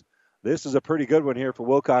goes, this is a pretty good one here for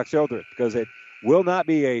Wilcox Hildreth because it will not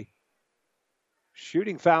be a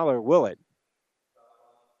shooting foul, or will it?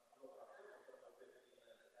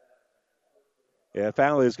 Yeah,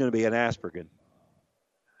 foul is going to be an Aspergen.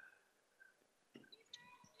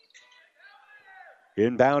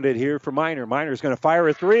 Inbounded here for Minor. Minor's going to fire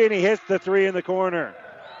a 3, and he hits the 3 in the corner.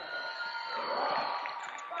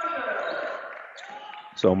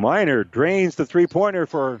 So Minor drains the three-pointer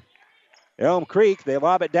for Elm Creek. They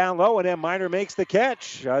lob it down low, and then Minor makes the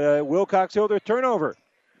catch. Wilcox Hildreth turnover.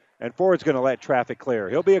 And Ford's going to let traffic clear.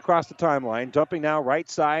 He'll be across the timeline, dumping now right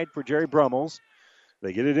side for Jerry Brummels.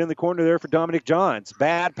 They get it in the corner there for Dominic Johns.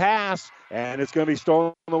 Bad pass, and it's going to be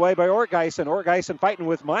stolen away by Orgeisen. Orgeisen fighting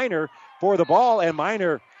with Minor for the ball, and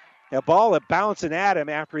Minor, a ball bouncing at him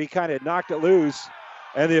after he kind of knocked it loose.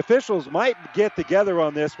 And the officials might get together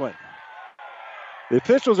on this one. The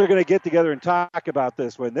officials are going to get together and talk about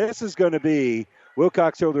this one. This is going to be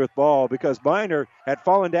Wilcox Hildreth ball because Minor had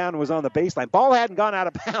fallen down and was on the baseline. Ball hadn't gone out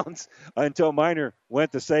of bounds until Minor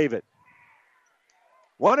went to save it.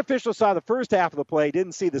 One official saw the first half of the play,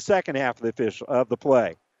 didn't see the second half of the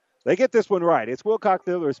play. They get this one right. It's Wilcox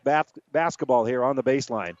Hildreth's basketball here on the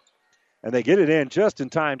baseline. And they get it in just in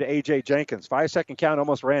time to A.J. Jenkins. 5-second count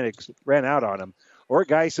almost ran out on him.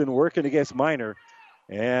 Orgeisen working against Minor.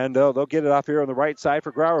 And they'll get it off here on the right side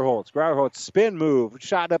for Grauerholtz. Grauerholtz spin move,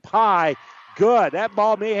 shot up high. Good. That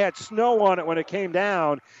ball may have had snow on it when it came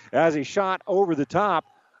down as he shot over the top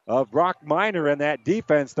of Brock Minor and that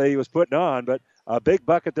defense that he was putting on. But a big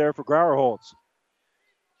bucket there for Grauerholtz.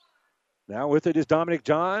 Now with it is Dominic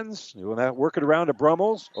Johns. He will work it around to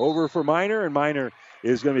Brummels. Over for Minor, and Minor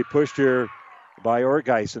is going to be pushed here by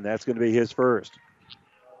Orgeisen. That's going to be his first.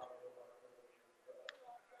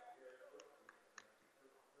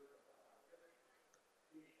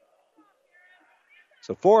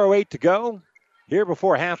 So 4:08 to go here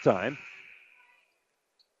before halftime.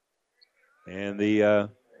 And the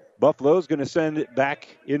Buffalo's going to send it back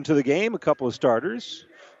into the game. A couple of starters,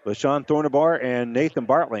 LaShawn Thornabar and Nathan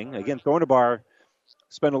Bartling. Again, Thornabar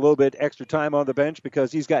spent a little bit extra time on the bench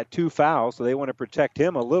because he's got 2 fouls, so they want to protect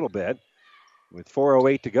him a little bit. With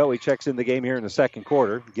 4:08 to go, he checks in the game here in the second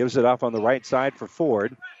quarter. Gives it off on the right side for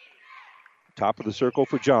Ford. Top of the circle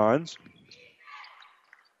for Johns.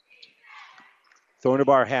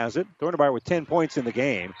 Thornabar has it. Thornabar with 10 points in the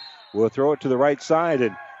game. Will throw it to the right side,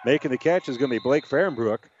 and making the catch is going to be Blake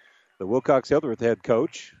Fahrenbrook, the Wilcox Hildreth head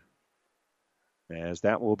coach, as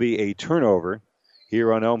that will be a turnover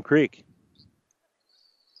here on Elm Creek.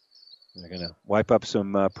 They're going to wipe up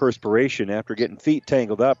some perspiration after getting feet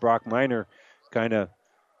tangled up. Brock Miner kind of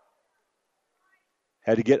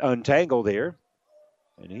had to get untangled here,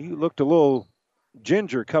 and he looked a little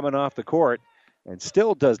ginger coming off the court and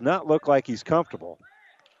still does not look like he's comfortable.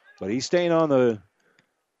 But he's staying on the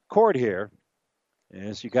court here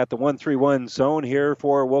as you got the 1-3-1 zone here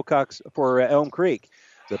for Wilcox, for Elm Creek.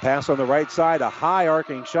 The pass on the right side, a high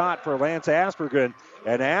arcing shot for Lance Aspergren,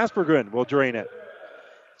 and Aspergren will drain it.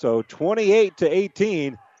 So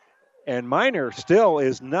 28-18, and Miner still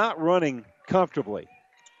is not running comfortably.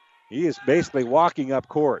 He is basically walking up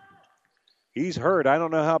court. He's hurt. I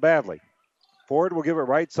don't know how badly. Ford will give it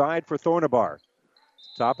right side for Thornabar.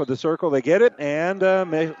 Top of the circle, they get it, and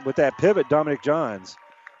with that pivot, Dominic Johns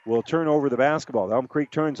will turn over the basketball. Elm Creek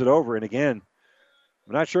turns it over, and again,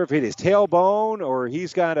 I'm not sure if he hit his tailbone or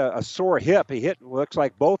he's got a sore hip. He hit, looks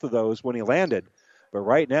like both of those when he landed. But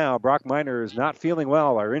right now, Brock Miner is not feeling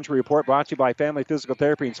well. Our injury report brought to you by Family Physical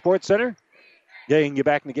Therapy and Sports Center. Getting you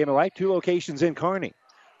back in the game of life. 2 locations in Kearney.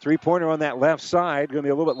 Three-pointer on that left side. Going to be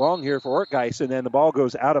a little bit long here for Ortgeist, and then the ball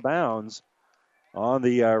goes out of bounds on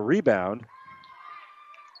the rebound.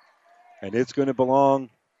 And it's going to belong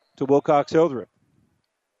to Wilcox Hildreth.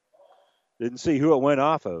 Didn't see who it went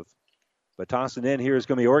off of. But tossing in here is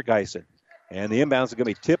going to be Ortgeist. And the inbounds is going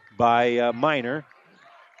to be tipped by Miner.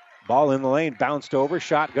 Ball in the lane, bounced over.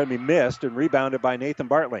 Shot going to be missed and rebounded by Nathan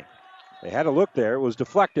Bartling. They had a look there. It was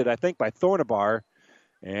deflected, I think, by Thornabar.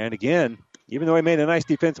 And again, even though he made a nice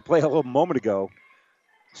defensive play a little moment ago,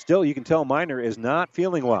 still you can tell Miner is not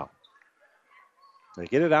feeling well. They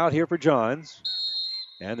get it out here for Johns.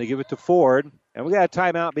 And they give it to Ford. And we got a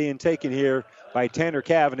timeout being taken here by Tanner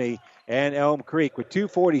Cavaney and Elm Creek with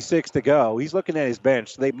 2:46 to go. He's looking at his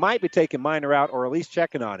bench. So they might be taking Miner out or at least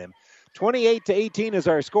checking on him. 28-18 is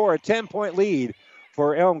our score. A 10-point lead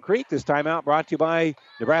for Elm Creek. This timeout brought to you by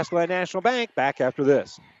Nebraska Land National Bank. Back after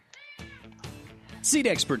this. Seed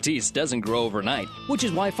expertise doesn't grow overnight, which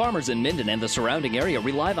is why farmers in Minden and the surrounding area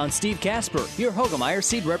rely on Steve Casper, your Hogemeyer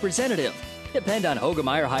seed representative. Depend on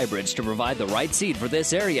Hogemeyer hybrids to provide the right seed for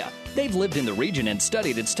this area. They've lived in the region and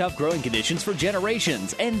studied its tough growing conditions for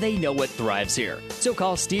generations, and they know what thrives here. So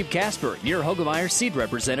call Steve Casper, your Hogemeyer seed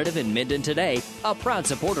representative in Minden today, a proud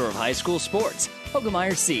supporter of high school sports.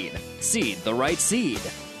 Hogemeyer Seed. Seed the right seed.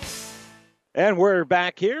 And we're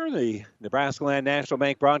back here in the Nebraska Land National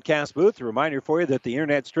Bank broadcast booth. A reminder for you that the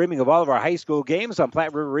internet streaming of all of our high school games on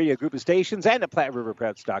Platte River Radio Group of Stations and at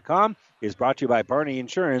PlatteRiverPreps.com is brought to you by Barney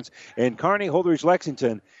Insurance in Kearney, Holdrege,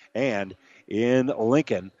 Lexington, and in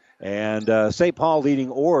Lincoln. And St. Paul leading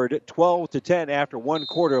Ord 12-10 after one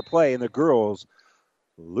quarter of play in the girls'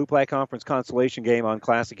 Lupli Conference consolation game on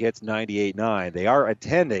Classic Hits 98.9. They are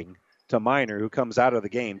attending to Miner, who comes out of the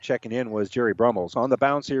game. Checking in was Jerry Brummels. On the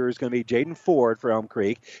bounce here is going to be Jaden Ford for Elm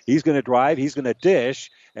Creek. He's going to drive, he's going to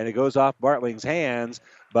dish, and it goes off Bartling's hands,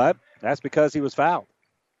 but that's because he was fouled.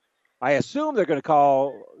 I assume they're going to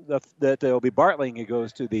call that it'll be Bartling who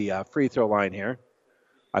goes to the free throw line here.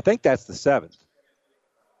 I think that's the 7th.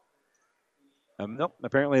 Nope,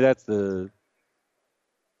 apparently that's well,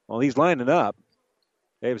 he's lining up.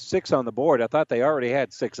 They have 6 on the board. I thought they already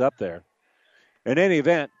had 6 up there. In any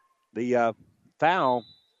event, the foul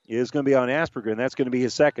is going to be on Asperger, and that's going to be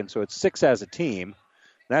his second. So it's 6 as a team.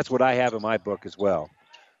 That's what I have in my book as well.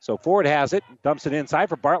 So Ford has it, dumps it inside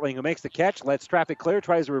for Bartling, who makes the catch, lets traffic clear,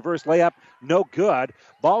 tries a reverse layup, no good.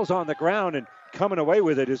 Ball's on the ground, and coming away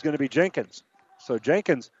with it is going to be Jenkins. So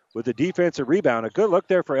Jenkins with the defensive rebound. A good look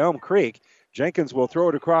there for Elm Creek. Jenkins will throw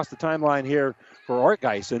it across the timeline here for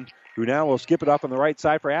Ortgeist, who now will skip it off on the right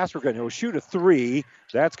side for Asperger. He'll shoot a 3.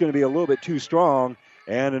 That's going to be a little bit too strong.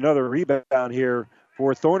 And another rebound here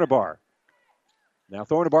for Thornabar. Now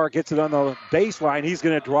Thornabar gets it on the baseline. He's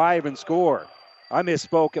going to drive and score. I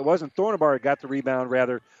misspoke. It wasn't Thornabar who got the rebound,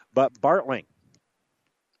 rather, but Bartling.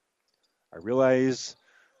 I realize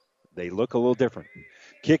they look a little different.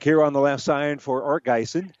 Kick here on the left side for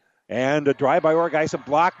Ortgeist. And a drive by Ortgeist,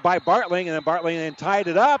 blocked by Bartling. And then Bartling then tied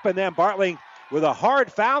it up. And then Bartling with a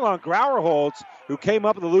hard foul on Grauerholtz, who came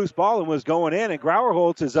up with a loose ball and was going in. And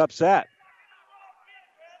Grauerholtz is upset.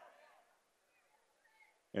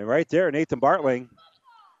 And right there, Nathan Bartling.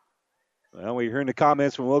 Well, we're hearing the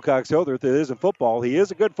comments from Wilcox Hildreth. It isn't football. He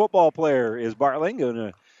is a good football player, is Bartling.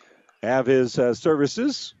 And have his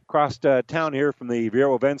services across town here from the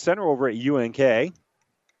Vero Event Center over at UNK.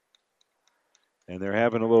 And they're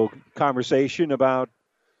having a little conversation about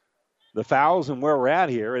the fouls and where we're at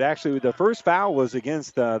here. It actually, the first foul was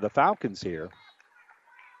against the Falcons here.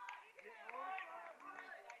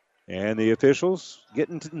 And the officials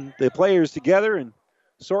getting the players together and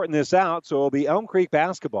sorting this out. So it'll be Elm Creek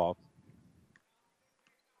basketball.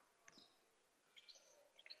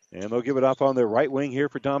 And they'll give it up on their right wing here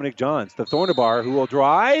for Dominic Johns. The Thornabar, who will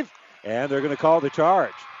drive, and they're going to call the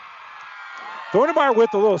charge. Thornabar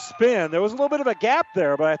with a little spin. There was a little bit of a gap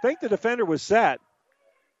there, but I think the defender was set.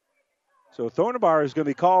 So Thornabar is going to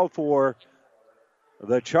be called for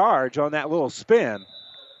the charge on that little spin,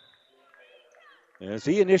 as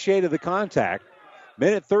he initiated the contact.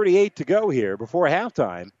 Minute 38 to go here before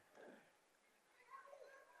halftime.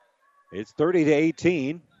 It's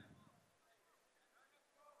 30-18.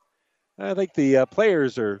 I think the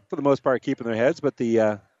players are, for the most part, keeping their heads, but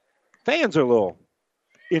the fans are a little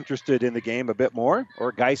interested in the game a bit more.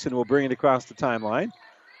 Or Geisen will bring it across the timeline.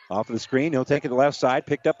 Off of the screen, he'll take it to the left side,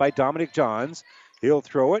 picked up by Dominic Johns. He'll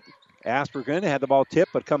throw it. Aspergren had the ball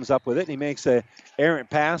tipped, but comes up with it, and he makes an errant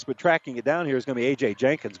pass, but tracking it down here is going to be A.J.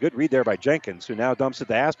 Jenkins. Good read there by Jenkins, who now dumps it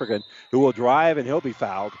to Aspergren, who will drive, and he'll be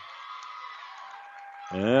fouled.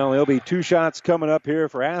 Well, there'll be 2 shots coming up here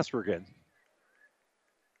for Aspergren.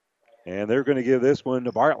 And they're going to give this one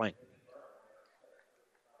to Bartling.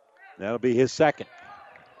 That'll be his second.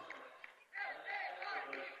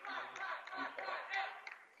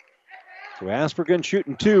 So Aspergren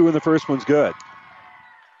shooting 2, and the first one's good.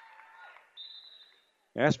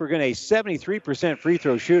 Aspergren, a 73% free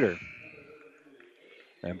throw shooter.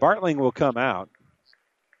 And Bartling will come out.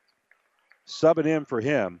 Subbing in for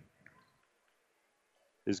him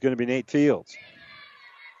is going to be Nate Fields.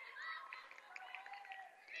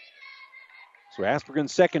 So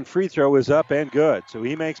Aspergren's second free throw is up and good. So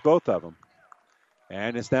he makes both of them.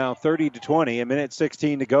 And it's now 30-20, a minute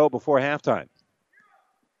 16 to go before halftime.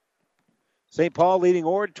 St. Paul leading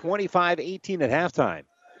Ord 25-18 at halftime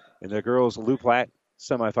in the girls' Lou Platte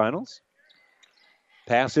semifinals.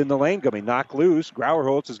 Pass in the lane, going to be knocked loose.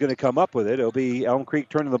 Grauerholtz is going to come up with it. It'll be Elm Creek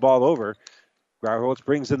turning the ball over. Grauerholtz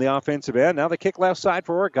brings in the offensive end. Now the kick left side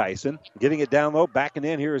for Orgeisen. Getting it down low, backing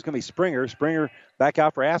in here is going to be Springer. Springer back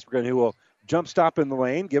out for Aspergren, who will jump stop in the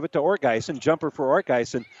lane, give it to Orgeisen. Jumper for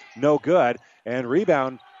Orgeisen, no good. And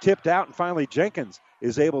rebound tipped out, and finally Jenkins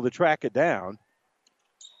is able to track it down.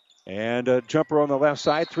 And a jumper on the left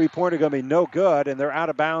side, three-pointer going to be no good, and they're out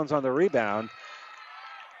of bounds on the rebound.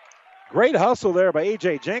 Great hustle there by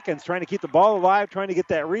A.J. Jenkins, trying to keep the ball alive, trying to get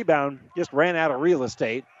that rebound. Just ran out of real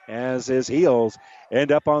estate as his heels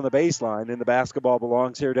end up on the baseline, and the basketball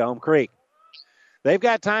belongs here to Elm Creek. They've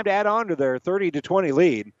got time to add on to their 30-20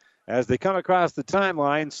 lead. As they come across the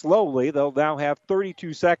timeline slowly, they'll now have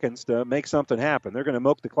 32 seconds to make something happen. They're going to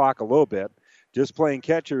milk the clock a little bit. Just playing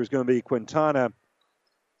catcher is going to be Quintana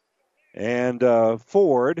and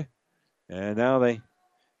Ford. And now they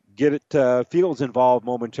get it Fields involved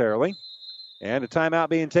momentarily. And a timeout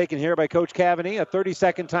being taken here by Coach Cavany. A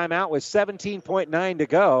 30-second timeout with 17.9 to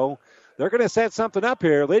go. They're going to set something up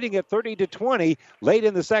here, leading at 30-20 late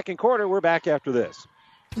in the second quarter. We're back after this.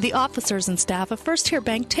 The officers and staff of First Tier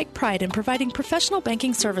Bank take pride in providing professional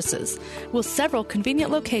banking services with several convenient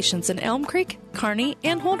locations in Elm Creek, Kearney,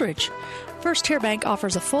 and Holdridge. First Tier Bank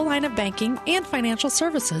offers a full line of banking and financial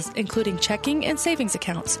services, including checking and savings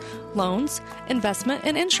accounts, loans, investment,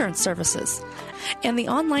 and insurance services, and the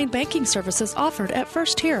online banking services offered at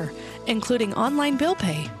First Tier, including online bill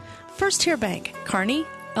pay. First Tier Bank, Kearney,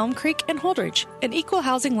 Elm Creek, and Holdridge, an equal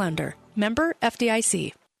housing lender. Member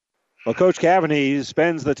FDIC. Well, Coach Cavany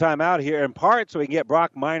spends the time out here in part so he can get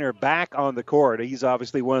Brock Miner back on the court. He's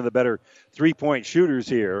obviously one of the better three-point shooters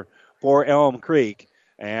here for Elm Creek.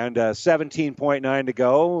 And 17.9 to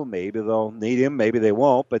go. Maybe they'll need him, maybe they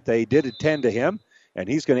won't, but they did attend to him, and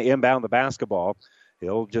he's going to inbound the basketball.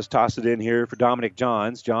 He'll just toss it in here for Dominic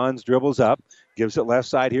Johns. Johns dribbles up, gives it left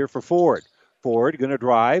side here for Ford. Ford going to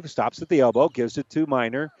drive, stops at the elbow, gives it to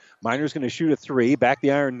Miner. Miner's going to shoot a three, back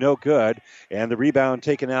the iron, no good, and the rebound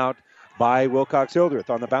taken out by Wilcox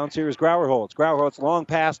Hildreth. On the bounce here is Grauerholtz. Grauerholtz, long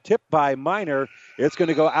pass, tipped by Miner. It's going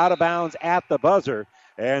to go out of bounds at the buzzer,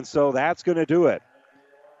 and so that's going to do it.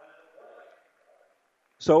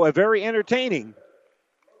 So a very entertaining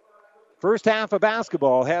first half of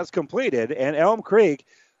basketball has completed, and Elm Creek,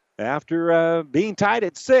 after being tied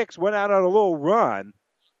at 6, went out on a little run.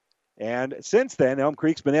 And since then, Elm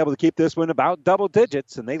Creek's been able to keep this one about double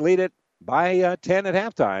digits, and they lead it by 10 at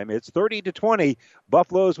halftime. It's 30-20.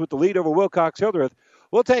 Buffaloes with the lead over Wilcox Hildreth.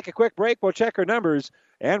 We'll take a quick break. We'll check our numbers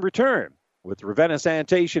and return with the Ravenna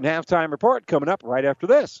Sanitation halftime report coming up right after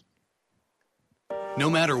this. No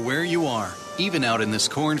matter where you are, even out in this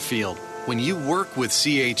cornfield, when you work with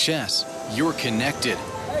CHS, you're connected.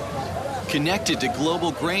 Connected to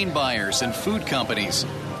global grain buyers and food companies.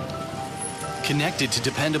 Connected to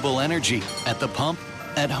dependable energy at the pump,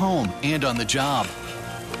 at home, and on the job.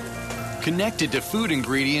 Connected to food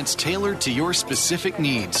ingredients tailored to your specific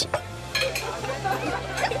needs.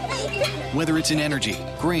 Whether it's in energy,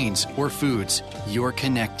 grains, or foods, you're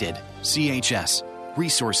connected. CHS.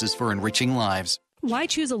 Resources for enriching lives. Why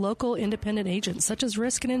choose a local independent agent such as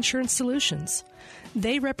Risk and Insurance Solutions?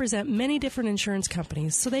 They represent many different insurance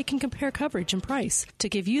companies so they can compare coverage and price to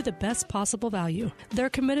give you the best possible value. They're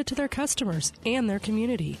committed to their customers and their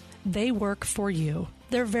community. They work for you.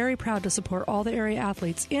 They're very proud to support all the area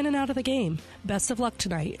athletes in and out of the game. Best of luck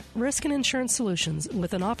tonight. Risk and Insurance Solutions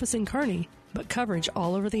with an office in Kearney, but coverage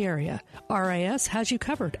all over the area. RIS has you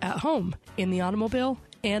covered at home, in the automobile,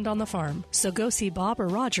 and on the farm. So go see Bob or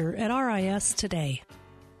Roger at RIS today.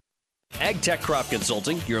 AgTech Crop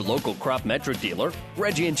Consulting, your local crop metric dealer.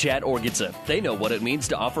 Reggie and Chad Orgitson. They know what it means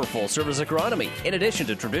to offer full-service agronomy, in addition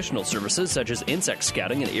to traditional services such as insect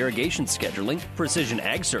scouting and irrigation scheduling, precision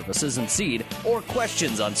ag services and seed, or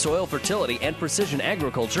questions on soil fertility and precision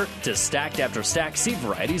agriculture to stacked after stacked seed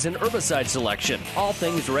varieties and herbicide selection. All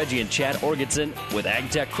things Reggie and Chad Orgitson with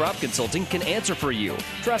AgTech Crop Consulting can answer for you.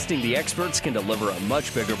 Trusting the experts can deliver a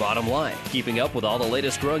much bigger bottom line. Keeping up with all the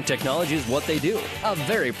latest growing technology is what they do. A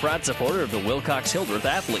very proud supporter of the Wilcox Hildreth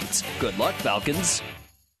athletes. Good luck, Falcons.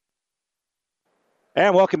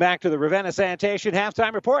 And welcome back to the Ravenna Sanitation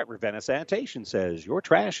halftime report. Ravenna Sanitation says your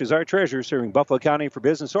trash is our treasure, serving Buffalo County for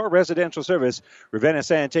business or residential service. Ravenna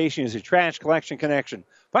Sanitation is a trash collection connection.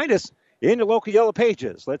 Find us in your local Yellow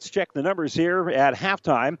Pages. Let's check the numbers here at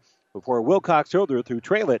halftime before Wilcox Hildreth, who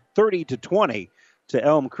trail it 30-20 to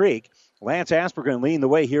Elm Creek. Lance Aspergen leading the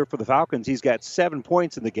way here for the Falcons. He's got 7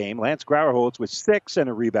 points in the game. Lance Grauerholtz with 6 and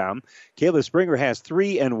a rebound. Caleb Springer has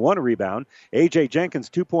 3 and 1 rebound. A.J. Jenkins,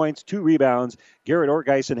 2 points, 2 rebounds. Garrett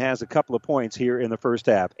Orgeisen has a couple of points here in the first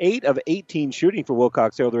half. 8 of 18 shooting for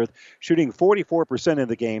Wilcox Hildreth, shooting 44% in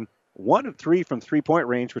the game. 1 of 3 from three-point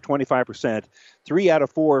range for 25%. 3 out of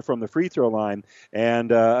 4 from the free throw line.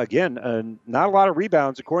 And, again, not a lot of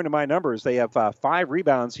rebounds according to my numbers. They have 5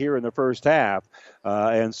 rebounds here in the first half.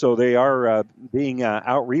 And so they are being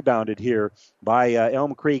out-rebounded here by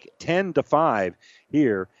Elm Creek 10-5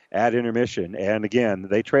 here at intermission. And, again,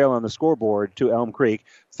 they trail on the scoreboard to Elm Creek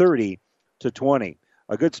 30-20.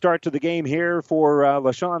 A good start to the game here for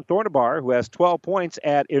LaShawn Thornabar, who has 12 points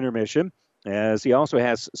at intermission, as he also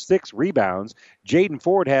has 6 rebounds. Jaden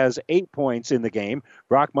Ford has 8 points in the game.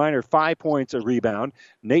 Brock Miner, 5 points, a rebound.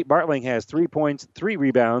 Nate Bartling has 3 points, 3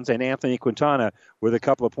 rebounds, and Anthony Quintana with a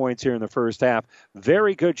couple of points here in the first half.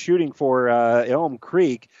 Very good shooting for Elm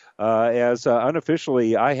Creek, as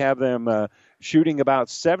unofficially I have them shooting about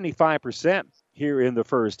 75% here in the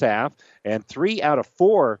first half, and 3 out of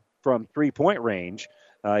 4 from three-point range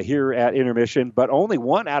here at intermission, but only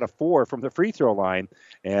 1 out of 4 from the free throw line,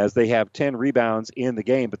 as they have 10 rebounds in the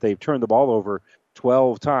game, but they've turned the ball over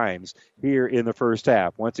 12 times here in the first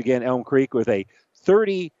half. Once again, Elm Creek with a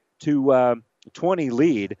 30-20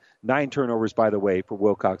 lead. 9 turnovers, by the way, for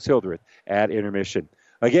Wilcox Hildreth at intermission.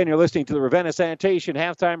 Again, you're listening to the Ravenna Sanitation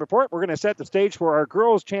halftime report. We're going to set the stage for our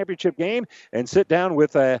girls' championship game and sit down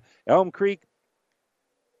with Elm Creek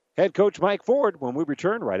head coach Mike Ford when we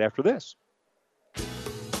return right after this.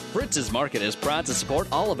 Fritz's Market is proud to support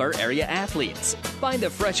all of our area athletes. Find the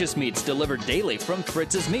freshest meats delivered daily from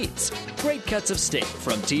Fritz's Meats. Great cuts of steak,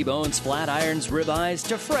 from T-bones, flat irons, ribeyes,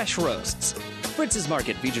 to fresh roasts. Fritz's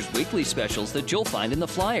Market features weekly specials that you'll find in the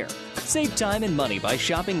flyer. Save time and money by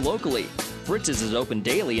shopping locally. Fritz's is open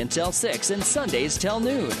daily until 6 and Sundays till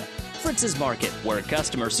noon. Fritz's Market, where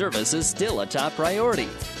customer service is still a top priority.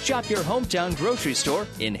 Shop your hometown grocery store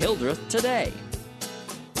in Hildreth today.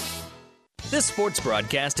 This sports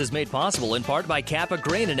broadcast is made possible in part by Kappa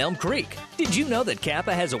Grain in Elm Creek. Did you know that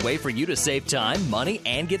Kappa has a way for you to save time, money,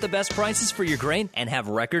 and get the best prices for your grain and have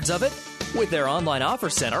records of it? With their online offer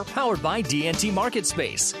center powered by DNT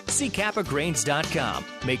MarketSpace. See KappaGrains.com.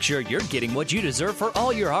 Make sure you're getting what you deserve for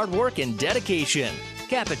all your hard work and dedication.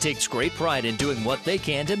 Kappa takes great pride in doing what they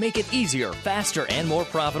can to make it easier, faster, and more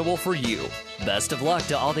profitable for you. Best of luck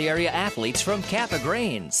to all the area athletes from Kappa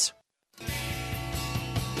Grains.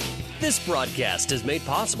 This broadcast is made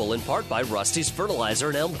possible in part by Rusty's Fertilizer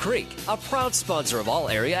in Elm Creek, a proud sponsor of all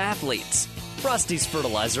area athletes. Rusty's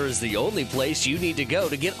Fertilizer is the only place you need to go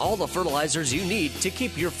to get all the fertilizers you need to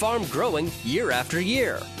keep your farm growing year after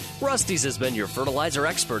year. Rusty's has been your fertilizer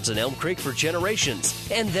experts in Elm Creek for generations,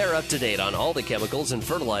 and they're up to date on all the chemicals and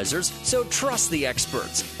fertilizers, so trust the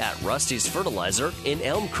experts at Rusty's Fertilizer in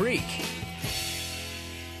Elm Creek.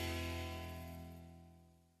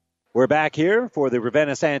 We're back here for the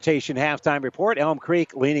Ravenna Sanitation halftime report. Elm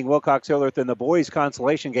Creek leading Wilcox Hildreth in the boys'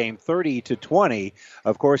 consolation game 30-20.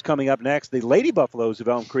 Of course, coming up next, the Lady Buffaloes of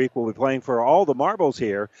Elm Creek will be playing for all the marbles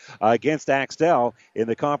here against Axtell in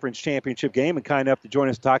the conference championship game. And kind enough to join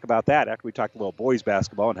us to talk about that after we talked a little boys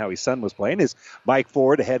basketball and how his son was playing is Mike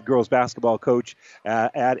Ford, the head girls basketball coach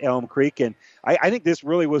at Elm Creek. And I think this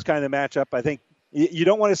really was kind of the matchup. I think you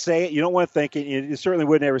don't want to say it. You don't want to think it. You certainly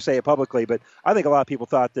wouldn't ever say it publicly. But I think a lot of people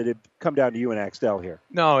thought that it'd come down to you and Axtell here.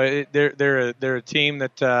 No, they're a team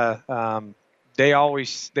that they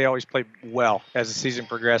always play well as the season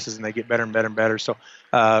progresses and they get better and better and better. So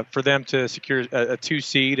for them to secure a 2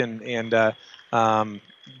 seed and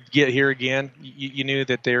get here again, you knew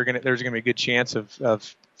that there was going to be a good chance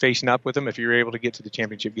of facing up with them if you're able to get to the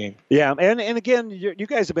championship game. Yeah, and again, you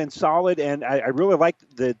guys have been solid, and I really like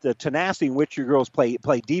the tenacity in which your girls play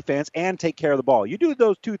defense and take care of the ball. You do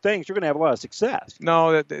those two things, you're going to have a lot of success.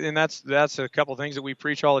 No, and that's a couple of things that we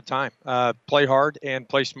preach all the time. Play hard and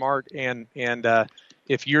play smart, and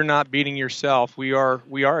if you're not beating yourself, we are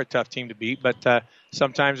a tough team to beat, but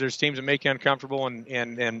sometimes there's teams that make you uncomfortable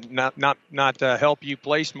and not help you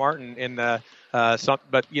play smart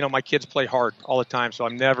but my kids play hard all the time, so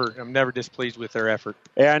I'm never displeased with their effort.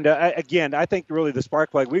 And again, I think really the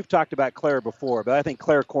spark plug. We've talked about Claire before, but I think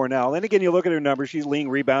Claire Cornell. And again, you look at her numbers; she's leading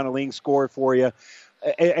rebound, a leading scorer for you,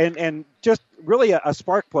 and just really a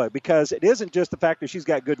spark plug because it isn't just the fact that she's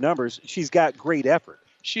got good numbers; she's got great effort.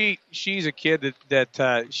 She's a kid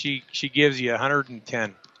that she gives you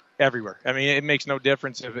 110. Everywhere. I mean, it makes no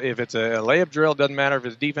difference if it's a layup drill. Doesn't matter if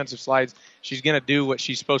it's defensive slides. She's going to do what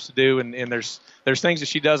she's supposed to do. And there's things that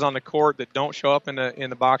she does on the court that don't show up in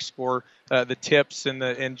the box score. The tips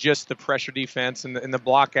and just the pressure defense and the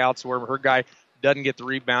blockouts where her guy doesn't get the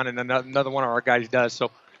rebound and another one of our guys does.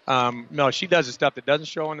 So no, she does the stuff that doesn't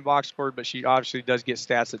show in the box score, but she obviously does get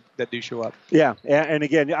stats that do show up. Yeah, and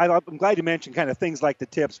again, I'm glad you mentioned kind of things like the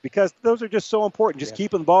tips because those are just so important, just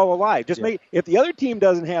keeping the ball alive. If the other team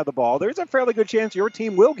doesn't have the ball, there's a fairly good chance your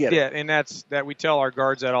team will get it. Yeah, and that's we tell our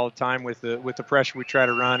guards that all the time with the pressure we try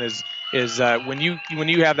to run is when you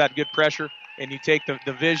have that good pressure and you take the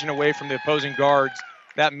vision away from the opposing guards,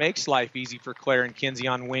 that makes life easy for Claire and Kinsey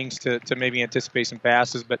on wings to maybe anticipate some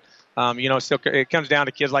passes, but still it comes down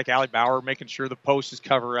to kids like Allie Bauer making sure the post is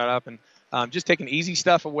covered up and just taking easy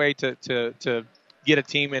stuff away to get a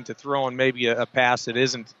team into throwing maybe a pass that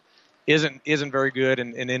isn't very good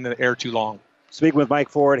and in the air too long. Speaking with Mike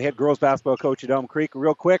Ford, head girls basketball coach at Elm Creek,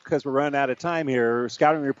 real quick because we're running out of time here.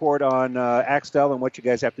 Scouting report on Axtell and what you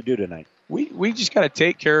guys have to do tonight. We just got to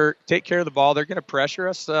take care of the ball. They're going to pressure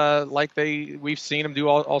us like we've seen them do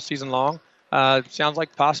all season long. Sounds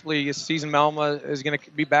like possibly Season Melma is going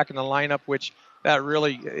to be back in the lineup, which that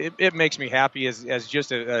really it makes me happy as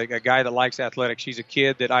just a guy that likes athletics. She's a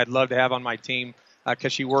kid that I'd love to have on my team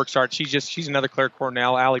because she works hard. She's another Claire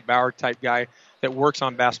Cornell, Allie Bauer type guy that works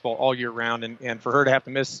on basketball all year round, and for her to have to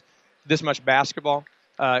miss this much basketball,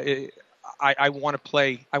 I want to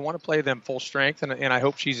play. I want to play them full strength, and I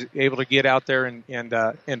hope she's able to get out there and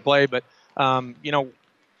play. But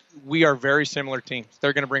we are very similar teams.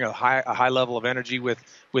 They're going to bring a high level of energy with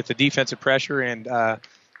the defensive pressure, and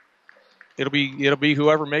it'll be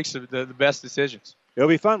whoever makes the best decisions. It'll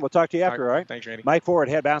be fun. We'll talk to you after, all right? Thanks, Randy. Mike Ford,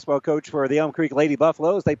 head basketball coach for the Elm Creek Lady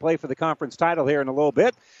Buffaloes. They play for the conference title here in a little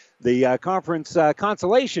bit. The conference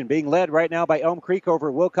consolation being led right now by Elm Creek over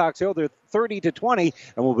Wilcox Hildreth 30-20,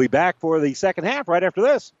 and we'll be back for the second half right after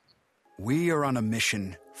this. We are on a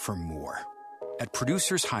mission for more. At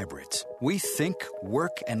Producers Hybrids, we think,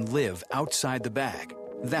 work, and live outside the bag.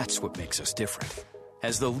 That's what makes us different.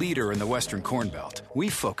 As the leader in the Western Corn Belt, we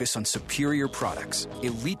focus on superior products,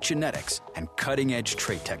 elite genetics, and cutting-edge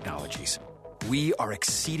trait technologies. We are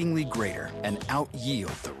exceedingly greater and out-yield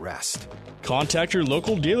the rest. Contact your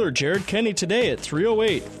local dealer, Jared Kenny, today at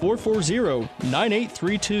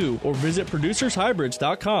 308-440-9832 or visit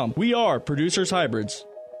producershybrids.com. We are Producers Hybrids.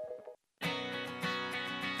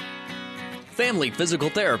 Family Physical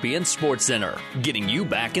Therapy and Sports Center, getting you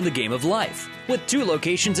back in the game of life. With 2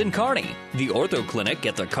 locations in Kearney, the Ortho Clinic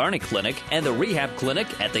at the Kearney Clinic and the Rehab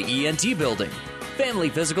Clinic at the ENT Building. Family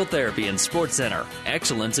Physical Therapy and Sports Center,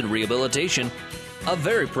 excellence in rehabilitation. A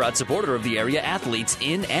very proud supporter of the area athletes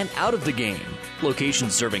in and out of the game.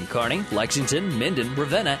 Locations serving Kearney, Lexington, Minden,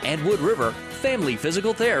 Ravenna, and Wood River. Family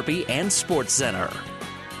Physical Therapy and Sports Center.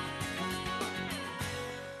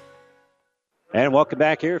 And welcome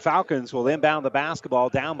back here. Falcons will inbound the basketball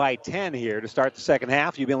down by 10 here to start the second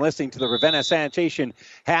half. You've been listening to the Ravenna Sanitation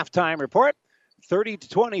halftime report.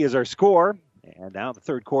 30-20 is our score. And now the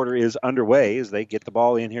third quarter is underway as they get the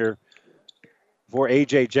ball in here for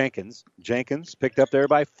A.J. Jenkins. Jenkins picked up there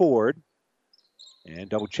by Ford. And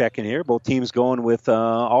double checking here. Both teams going with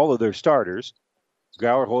all of their starters.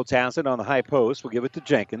 Grauer Holtz has it on the high post. We'll give it to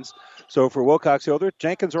Jenkins. So for Wilcox Hildreth,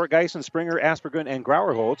 Jenkins, Ortgeisen, Springer, Aspergren, and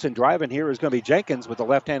Grauer Holtz. And driving here is going to be Jenkins with the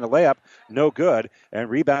left-handed layup. No good. And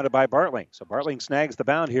rebounded by Bartling. So Bartling snags the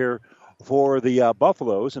bound here for the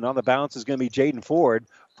Buffaloes. And on the bounce is going to be Jaden Ford.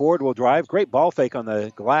 Ford will drive. Great ball fake on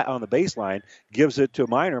the baseline. Gives it to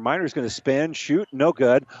Miner. Miner's going to spin, shoot, no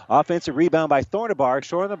good. Offensive rebound by Thornabar.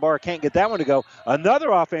 Thornabar can't get that one to go. Another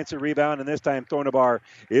offensive rebound, and this time Thornabar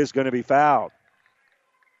is going to be fouled.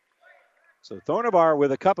 So Thornabar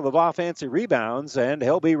with a couple of offensive rebounds, and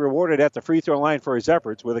he'll be rewarded at the free throw line for his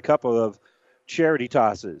efforts with a couple of charity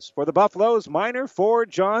tosses. For the Buffaloes, Miner, Ford,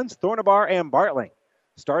 Johns, Thornabar, and Bartling.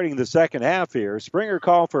 Starting the second half here, Springer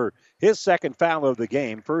called for his second foul of the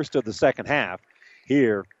game, first of the second half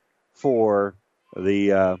here for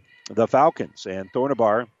the Falcons. And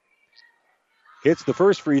Thornabar hits the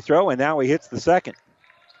first free throw, and now he hits the second.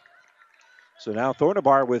 So now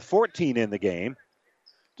Thornabar with 14 in the game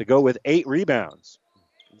to go with 8 rebounds.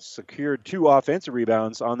 Secured 2 offensive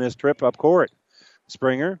rebounds on this trip up court.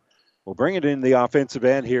 Springer will bring it in the offensive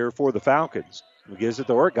end here for the Falcons. He gives it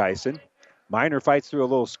to Ortgeisen. Miner fights through a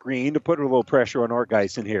little screen to put a little pressure on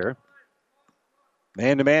Ortgeisen here.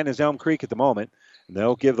 Man-to-man is Elm Creek at the moment. And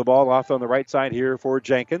they'll give the ball off on the right side here for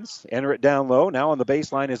Jenkins. Enter it down low. Now on the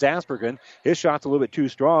baseline is Aspergren. His shot's a little bit too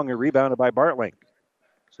strong and rebounded by Bartling.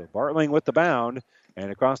 So Bartling with the bound.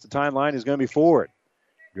 And across the timeline is going to be Ford.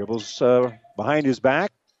 Dribbles behind his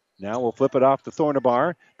back. Now we'll flip it off to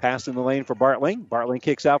Thornabar. Pass in the lane for Bartling. Bartling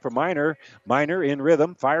kicks out for Miner. Miner in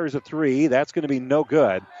rhythm. Fires a 3. That's going to be no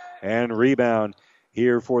good. And rebound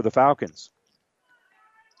here for the Falcons.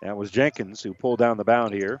 That was Jenkins who pulled down the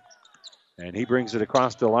bound here. And he brings it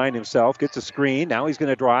across the line himself. Gets a screen. Now he's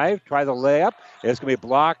going to drive. Try the layup. It's going to be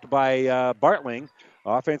blocked by Bartling.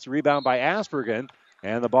 Offensive rebound by Aspergren.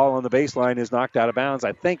 And the ball on the baseline is knocked out of bounds.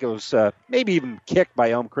 I think it was maybe even kicked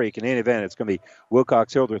by Elm Creek. In any event, it's going to be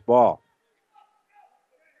Wilcox Hildreth ball.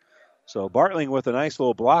 So Bartling with a nice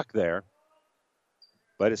little block there.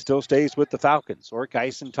 But it still stays with the Falcons.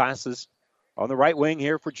 Ortgeisen tosses on the right wing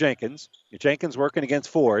here for Jenkins. Jenkins working against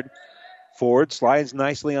Ford. Ford slides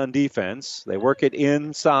nicely on defense. They work it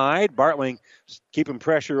inside. Bartling keeping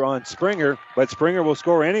pressure on Springer, but Springer will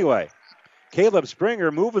score anyway. Caleb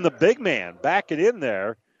Springer moving the big man, back it in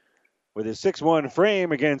there with his 6'1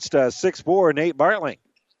 frame against 6'4 Nate Bartling.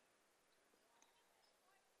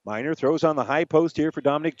 Miner throws on the high post here for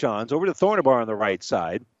Dominic Johns. Over to Thornabar on the right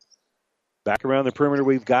side. Back around the perimeter,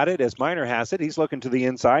 we've got it as Miner has it. He's looking to the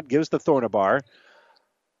inside, gives to Thornabar.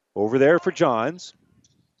 Over there for Johns.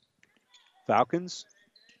 Falcons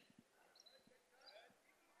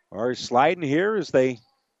are sliding here as they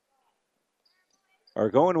are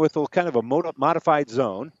going with a kind of a modified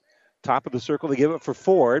zone. Top of the circle to give it for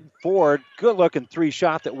Ford. Ford, good-looking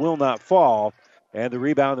 3-shot that will not fall. And the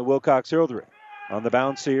rebound to Wilcox Hildreth. On the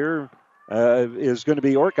bounce here is going to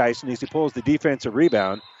be Ortgeisen as he pulls the defensive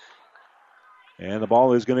rebound. And the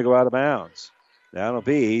ball is going to go out of bounds. That'll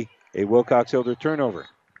be a Wilcox Hildreth turnover.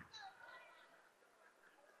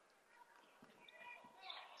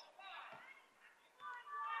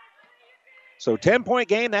 So 10-point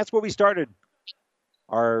game, that's where we started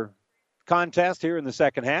our contest here in the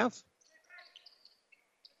second half.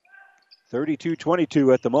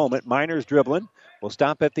 32-22 at the moment. Miner's dribbling. Will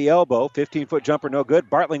stop at the elbow. 15-foot jumper, no good.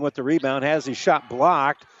 Bartling with the rebound, has his shot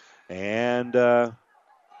blocked. And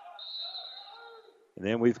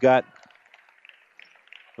then we've got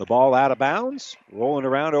the ball out of bounds, rolling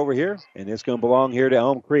around over here, and it's going to belong here to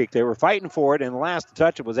Elm Creek. They were fighting for it, and the last to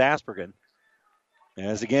touch it was Aspergren.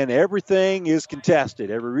 As again, everything is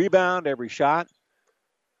contested. Every rebound, every shot.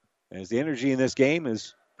 As the energy in this game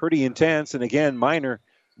is pretty intense. And again, Miner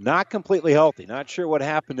not completely healthy. Not sure what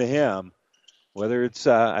happened to him. Whether it's,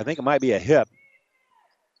 I think it might be a hip.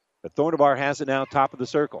 But Thornabar has it now top of the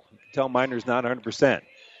circle. You can tell Miner's not 100%.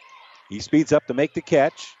 He speeds up to make the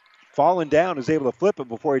catch. Falling down, is able to flip it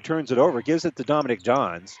before he turns it over. Gives it to Dominic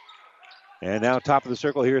Johns. And now top of the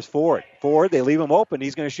circle, here's Ford. Ford, they leave him open.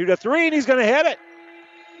 He's going to shoot a 3, and he's going to hit it.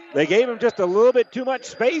 They gave him just a little bit too much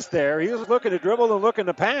space there. He was looking to dribble and looking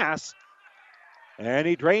to pass. And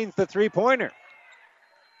he drains the 3-pointer.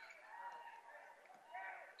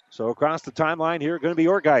 So across the timeline here, going to be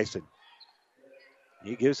Orgeisen.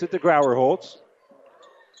 He gives it to Grauerholtz.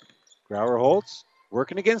 Grauerholtz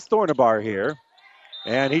working against Thornabar here.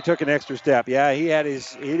 And he took an extra step. Yeah, he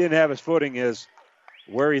didn't have his footing as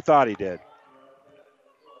where he thought he did.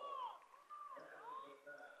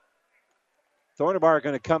 Thornabar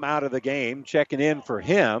going to come out of the game. Checking in for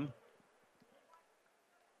him.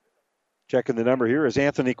 Checking the number here is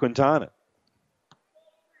Anthony Quintana.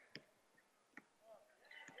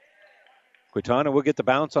 Quintana will get the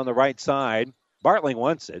bounce on the right side. Bartling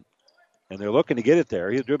wants it, and they're looking to get it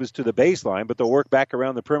there. He dribbles to the baseline, but they'll work back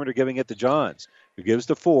around the perimeter, giving it to Johns, who gives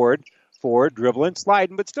to Ford. Ford dribbling,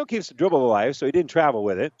 sliding, but still keeps the dribble alive, so he didn't travel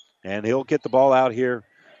with it. And he'll get the ball out here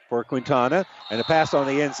for Quintana. And a pass on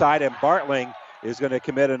the inside, and Bartling is going to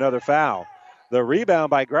commit another foul. The rebound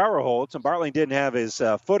by Grauerholtz, and Bartling didn't have his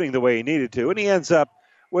footing the way he needed to, and he ends up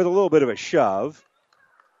with a little bit of a shove.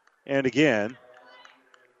 And again,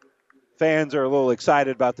 fans are a little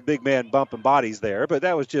excited about the big man bumping bodies there, but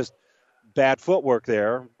that was just bad footwork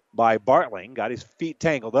there by Bartling. Got his feet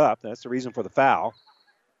tangled up. That's the reason for the foul.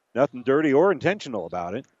 Nothing dirty or intentional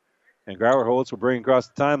about it. And Grauerholtz will bring across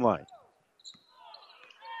the timeline.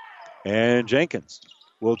 And Jenkins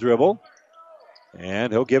will dribble.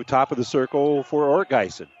 And he'll give top of the circle for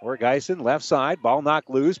Orgeisen. Orgeisen, left side, ball knocked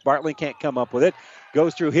loose. Bartling can't come up with it.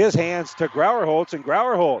 Goes through his hands to Grauerholtz, and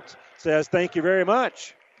Grauerholtz says, "Thank you very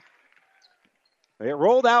much." It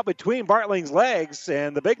rolled out between Bartling's legs,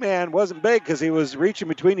 and the big man wasn't big because he was reaching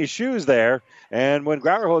between his shoes there. And when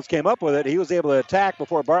Grauerholtz came up with it, he was able to attack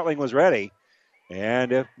before Bartling was ready.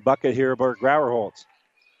 And a bucket here by Grauerholtz.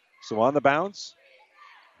 So on the bounce,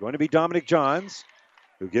 going to be Dominic Johns,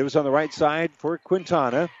 who gives on the right side for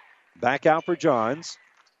Quintana. Back out for Johns.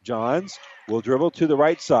 Johns will dribble to the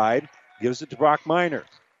right side, gives it to Brock Miner.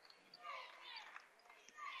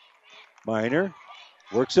 Miner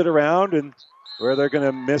works it around, and where they're going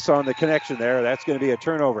to miss on the connection there, that's going to be a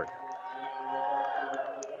turnover.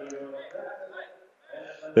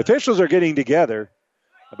 The officials are getting together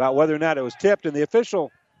about whether or not it was tipped, and the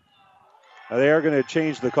official, they are going to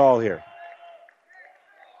change the call here.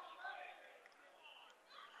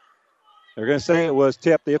 They're going to say it was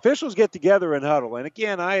tipped. The officials get together and huddle. And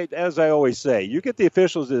again, as I always say, you get the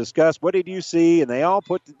officials to discuss what did you see, and they all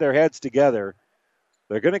put their heads together.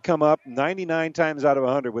 They're going to come up 99 times out of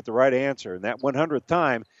 100 with the right answer. And that 100th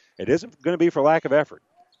time, it isn't going to be for lack of effort.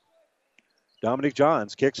 Dominic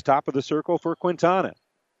Johns kicks top of the circle for Quintana.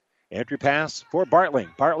 Entry pass for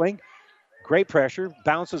Bartling. Bartling, great pressure,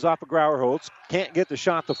 bounces off of Grauerholtz. Can't get the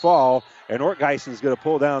shot to fall. And Ortgeisen's going to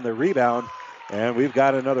pull down the rebound. And we've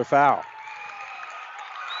got another foul.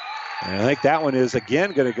 And I think that one is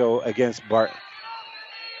again going to go against Bartling.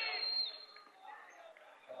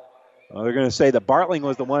 Well, they're going to say that Bartling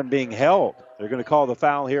was the one being held. They're going to call the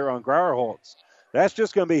foul here on Grauerholtz. That's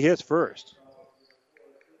just going to be his first.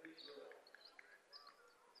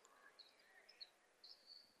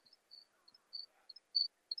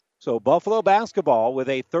 So Buffalo basketball with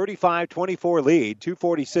a 35-24 lead,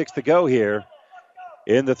 2:46 to go here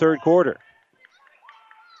in the third quarter.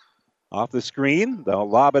 Off the screen, they'll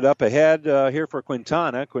lob it up ahead here for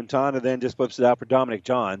Quintana. Quintana then just flips it out for Dominic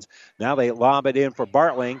Johns. Now they lob it in for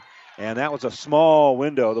Bartling. And that was a small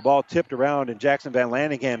window. The ball tipped around, and Jackson Van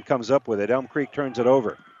Lanningham comes up with it. Elm Creek turns it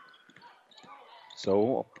over.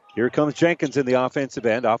 So here comes Jenkins in the offensive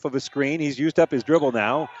end. Off of a screen. He's used up his dribble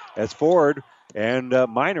now as Ford and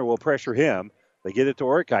Miner will pressure him. They get it to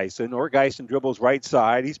Ortgeisen. Ortgeisen dribbles right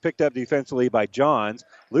side. He's picked up defensively by Johns.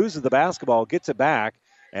 Loses the basketball, gets it back,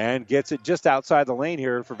 and gets it just outside the lane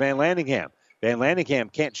here for Van Lanningham. Van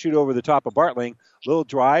Lanningham can't shoot over the top of Bartling. Little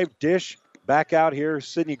drive, dish. Back out here,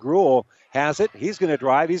 Sidney Gruel has it. He's going to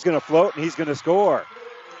drive, he's going to float, and he's going to score.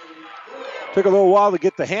 Took a little while to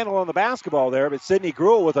get the handle on the basketball there, but Sidney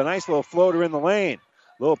Gruel with a nice little floater in the lane.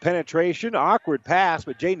 Little penetration, awkward pass,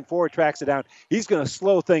 but Jaden Ford tracks it down. He's going to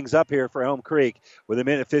slow things up here for Elm Creek with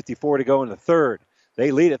 1:54 to go in the third.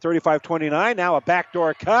 They lead at 35-29. Now a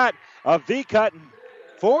backdoor cut, a V-cut, and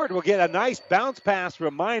Ford will get a nice bounce pass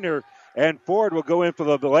from Miner, and Ford will go in for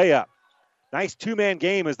the layup. Nice two-man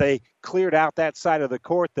game as they cleared out that side of the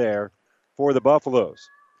court there for the Buffaloes.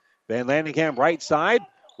 Van Lanningham right side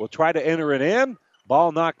will try to enter it in.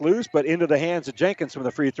 Ball knocked loose, but into the hands of Jenkins from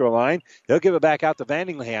the free throw line. He'll give it back out to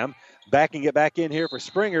Vanningham. Backing it back in here for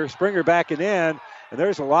Springer. Springer backing in, and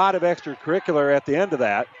there's a lot of extracurricular at the end of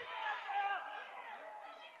that.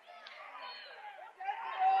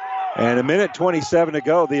 And 1:27 to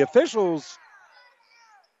go. The officials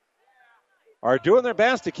are doing their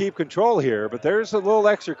best to keep control here, but there's a little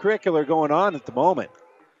extracurricular going on at the moment.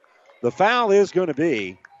 The foul is going to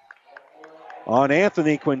be on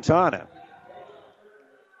Anthony Quintana.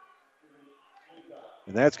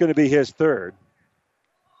 And that's going to be his third.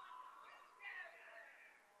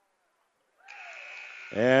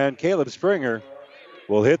 And Caleb Springer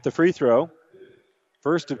will hit the free throw.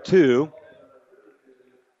 First of two.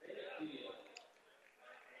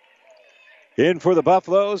 In for the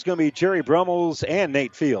Buffaloes, going to be Jerry Brummels and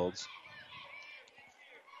Nate Fields.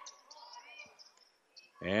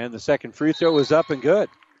 And the second free throw is up and good.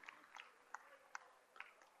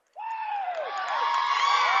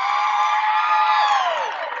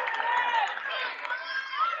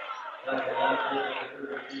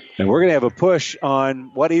 And we're going to have a push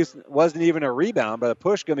on what wasn't even a rebound, but a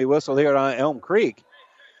push going to be whistled here on Elm Creek.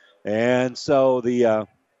 And so the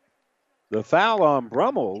foul on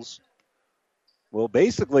Brummels will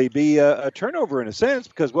basically be a turnover in a sense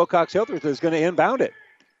because Wilcox Hildreth is going to inbound it.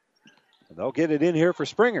 And they'll get it in here for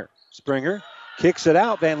Springer. Springer kicks it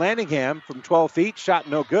out. Van Landingham from 12 feet, shot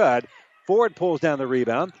no good. Ford pulls down the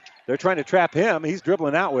rebound. They're trying to trap him. He's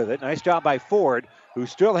dribbling out with it. Nice job by Ford, who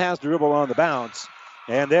still has the dribble on the bounce.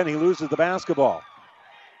 And then he loses the basketball.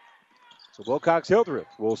 So Wilcox Hildreth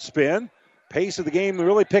will spin. Pace of the game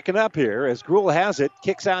really picking up here as Gruel has it.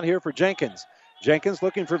 Kicks out here for Jenkins. Jenkins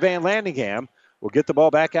looking for Van Landingham. Will get the ball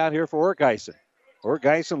back out here for Ortgeisen.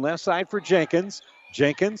 Ortgeisen left side for Jenkins.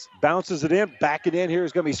 Jenkins bounces it in. Back it in here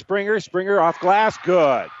is going to be Springer. Springer off glass.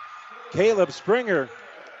 Good. Caleb Springer,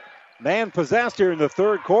 man possessed here in the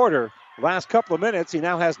third quarter. Last couple of minutes, he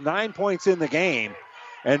now has 9 points in the game.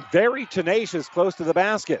 And very tenacious close to the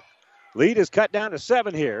basket. Lead is cut down to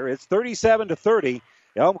 7 here. It's 37-30.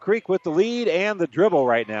 Elm Creek with the lead and the dribble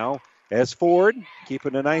right now as Ford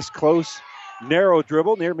keeping a nice close, narrow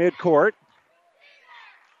dribble near midcourt.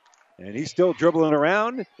 And he's still dribbling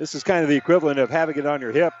around. This is kind of the equivalent of having it on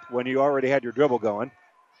your hip when you already had your dribble going.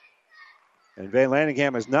 And Van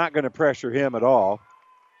Landingham is not going to pressure him at all.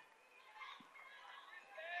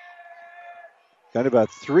 Kind of a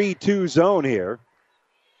 3-2 zone here.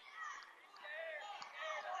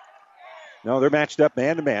 No, they're matched up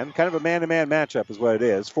man-to-man. Kind of a man-to-man matchup is what it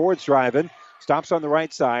is. Ford's driving. Stops on the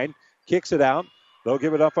right side. Kicks it out. They'll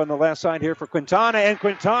give it up on the left side here for Quintana. And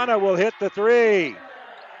Quintana will hit the three.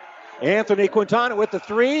 Anthony Quintana with the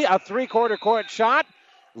three. A three-quarter court shot.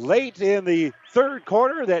 Late in the third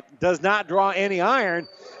quarter that does not draw any iron.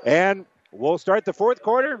 And we'll start the fourth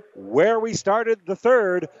quarter where we started the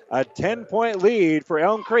third. A 10-point lead for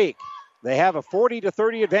Elm Creek. They have a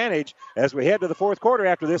 40-30 advantage as we head to the fourth quarter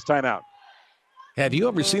after this timeout. Have you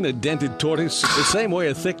ever seen a dented tortoise? The same way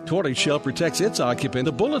a thick tortoise shell protects its occupant,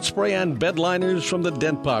 the bullet spray on bed liners from the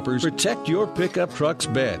Dent Poppers protect your pickup truck's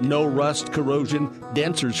bed. No rust, corrosion,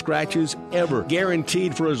 dents, or scratches ever.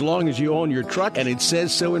 Guaranteed for as long as you own your truck, and it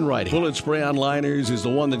says so in writing. Bullet spray on liners is the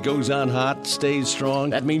one that goes on hot, stays strong.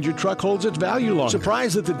 That means your truck holds its value longer.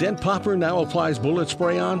 Surprised that the Dent Popper now applies bullet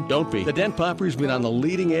spray on? Don't be. The Dent Popper's been on the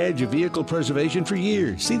leading edge of vehicle preservation for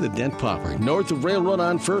years. See the Dent Popper north of Railroad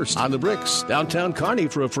on First, on the Bricks, downtown Kearney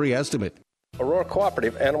for a free estimate. Aurora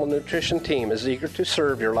Cooperative Animal Nutrition Team is eager to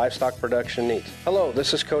serve your livestock production needs. Hello,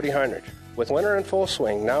 this is Cody Heinrich. With winter in full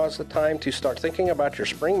swing, now is the time to start thinking about your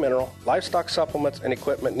spring mineral, livestock supplements, and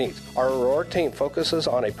equipment needs. Our Aurora team focuses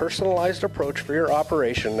on a personalized approach for your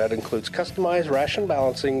operation that includes customized ration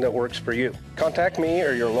balancing that works for you. Contact me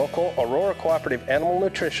or your local Aurora Cooperative Animal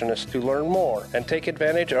Nutritionist to learn more and take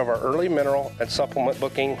advantage of our early mineral and supplement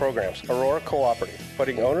booking programs. Aurora Cooperative,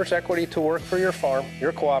 putting owner's equity to work for your farm,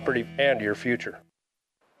 your cooperative, and your future.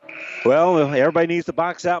 Well, everybody needs to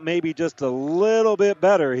box out maybe just a little bit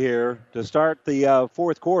better here to start the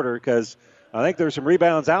fourth quarter because I think there's some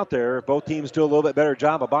rebounds out there. Both teams do a little bit better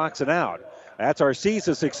job of boxing out. That's our Seeds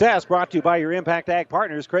of Success brought to you by your Impact Ag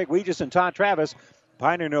partners, Craig Weegis and Todd Travis.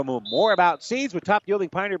 Pioneer know more about seeds with top-yielding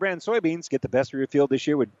Pioneer brand soybeans. Get the best of your field this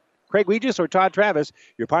year with Craig Weegis or Todd Travis,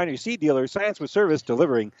 your Pioneer seed dealer, science with service,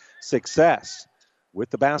 delivering success. With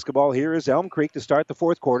the basketball, here is Elm Creek to start the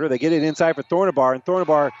fourth quarter. They get it inside for Thornabar, and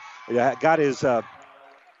Thornabar got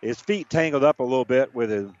his feet tangled up a little bit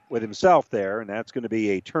with himself there, and that's going to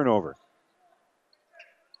be a turnover.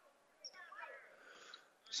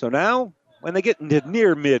 So now, when they get into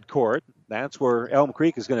near midcourt, that's where Elm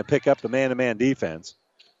Creek is going to pick up the man-to-man defense.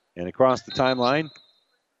 And across the timeline,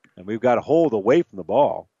 and we've got a hold away from the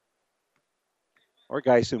ball.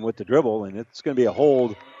 Ortgeisen with the dribble, and it's going to be a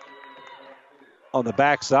hold on the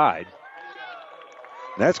backside.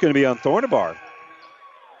 That's going to be on Thornabar.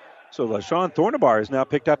 So LaShawn Thornabar has now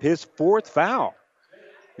picked up his fourth foul.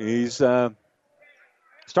 He's started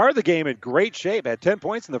the game in great shape, had 10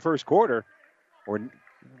 points in the first quarter, or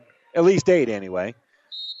at least 8 anyway.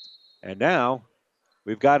 And now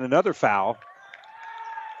we've got another foul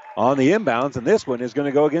on the inbounds, and this one is going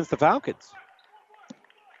to go against the Falcons.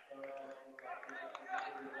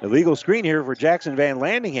 Illegal screen here for Jackson Van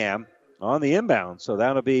Landingham on the inbound, so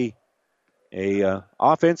that'll be a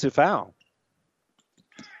offensive foul.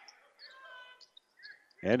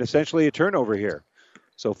 And essentially a turnover here.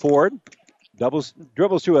 So Ford dribbles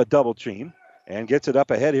through a double team and gets it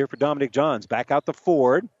up ahead here for Dominic Johns. Back out to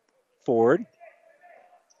Ford. Ford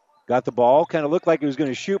got the ball, kind of looked like he was going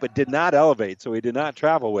to shoot, but did not elevate, so he did not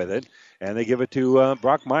travel with it. And they give it to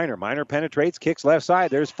Brock Miner. Miner penetrates, kicks left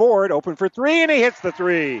side. There's Ford, open for three, and he hits the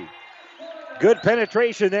three. Good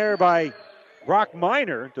penetration there by Brock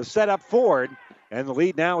Miner to set up Ford, and the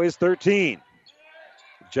lead now is 13.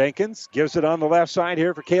 Jenkins gives it on the left side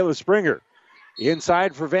here for Caleb Springer.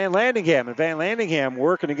 Inside for Van Landingham, and Van Landingham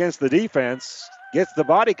working against the defense, gets the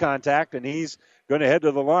body contact, and he's going to head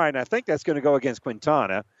to the line. I think that's going to go against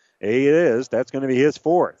Quintana. It is. That's going to be his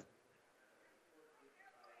fourth.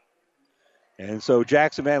 And so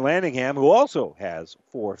Jackson Van Landingham, who also has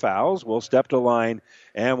 4 fouls, will step to the line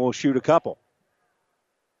and will shoot a couple.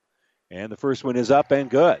 And the first one is up and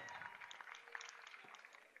good.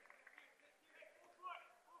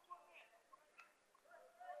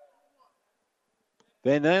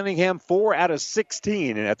 Van Landingham 4 out of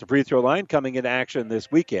 16 and at the free throw line, coming into action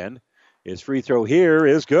this weekend. His free throw here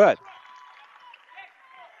is good.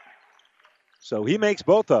 So he makes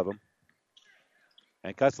both of them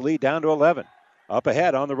and cuts the lead down to 11. Up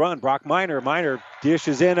ahead on the run, Brock Miner. Miner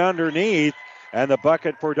dishes in underneath, and the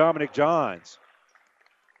bucket for Dominic Johns.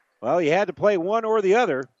 Well, he had to play one or the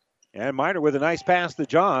other, and Miner with a nice pass to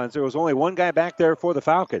Johns. There was only one guy back there for the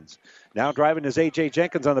Falcons. Now driving is A.J.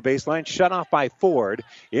 Jenkins on the baseline, shut off by Ford.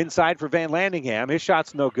 Inside for Van Landingham. His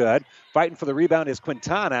shot's no good. Fighting for the rebound is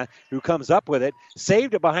Quintana, who comes up with it.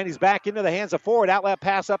 Saved it behind his back into the hands of Ford. Outlet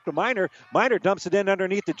pass up to Miner. Miner dumps it in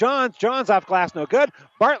underneath to Johns. Johns off glass, no good.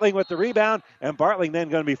 Bartling with the rebound, and Bartling then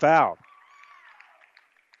going to be fouled.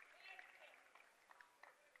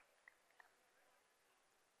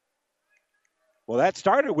 Well, that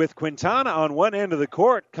started with Quintana on one end of the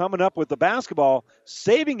court, coming up with the basketball,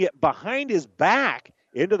 saving it behind his back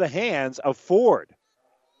into the hands of Ford.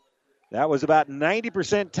 That was about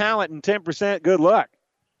 90% talent and 10% good luck.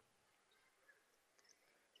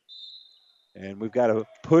 And we've got a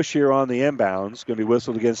push here on the inbounds. Going to be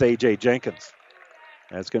whistled against A.J. Jenkins.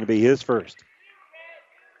 That's going to be his first.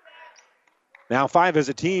 Now 5 as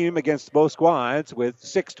a team against both squads with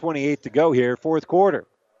 6:28 to go here, fourth quarter.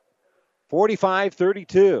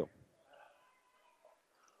 45-32.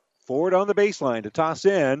 Ford on the baseline to toss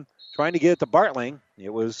in, trying to get it to Bartling.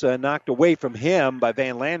 It was knocked away from him by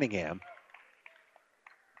Van Landingham.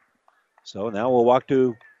 So now we'll walk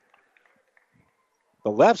to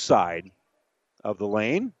the left side of the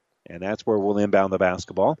lane, and that's where we'll inbound the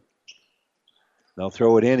basketball. They'll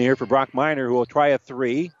throw it in here for Brock Miner, who will try a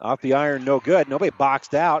three. Off the iron, no good. Nobody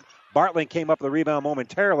boxed out. Bartling came up with the rebound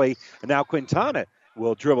momentarily, and now Quintana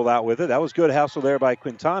will dribble out with it. That was good hustle there by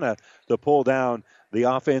Quintana to pull down the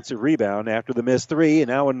offensive rebound after the missed three. And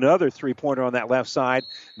now another three-pointer on that left side.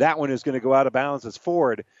 That one is going to go out of bounds as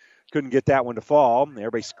Ford couldn't get that one to fall.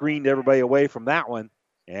 Everybody screened everybody away from that one,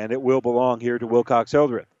 and it will belong here to Wilcox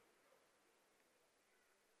Hildreth.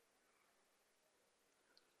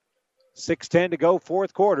 6:10 to go,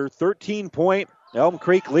 fourth quarter, 13-point Elm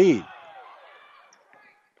Creek lead.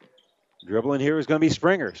 Dribbling here is going to be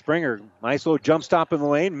Springer. Springer, nice little jump stop in the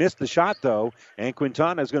lane. Missed the shot, though, and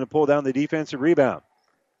Quintana is going to pull down the defensive rebound.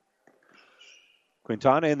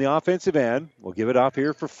 Quintana in the offensive end. We'll give it off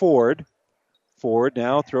here for Ford. Ford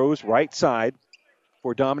now throws right side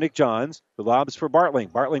for Dominic Johns. The lob's for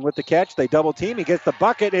Bartling. Bartling with the catch. They double team. He gets the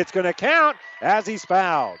bucket. It's going to count as he's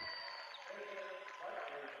fouled.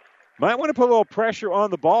 Might want to put a little pressure on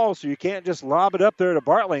the ball so you can't just lob it up there to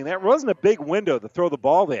Bartling. That wasn't a big window to throw the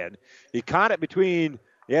ball in. He caught it between,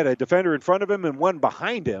 he had a defender in front of him and one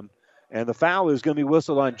behind him. And the foul is going to be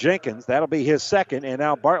whistled on Jenkins. That'll be his second. And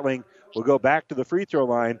now Bartling will go back to the free throw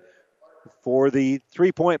line for the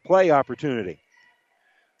three-point play opportunity.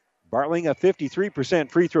 Bartling, a 53%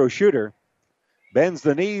 free throw shooter. Bends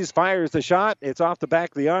the knees, fires the shot. It's off the back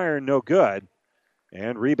of the iron, no good.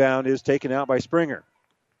 And rebound is taken out by Springer.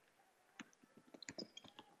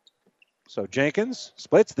 So Jenkins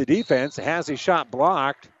splits the defense, has his shot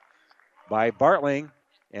blocked by Bartling,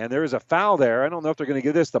 and there's a foul there. I don't know if they're going to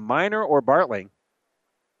give this to Miner or Bartling. I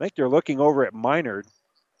think they're looking over at Miner.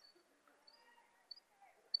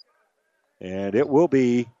 And it will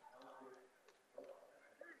be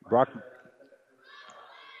Brock.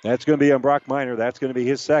 That's going to be on Brock Miner. That's going to be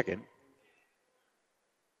his second.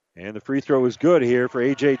 And the free throw is good here for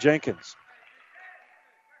A.J. Jenkins.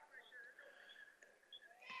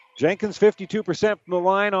 Jenkins 52% from the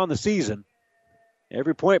line on the season.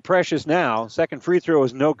 Every point precious now. Second free throw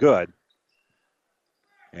is no good.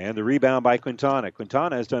 And the rebound by Quintana.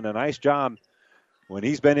 Quintana has done a nice job when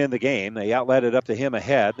he's been in the game. They outlet it up to him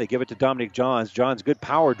ahead. They give it to Dominic Johns. Johns, good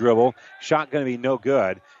power dribble. Shot going to be no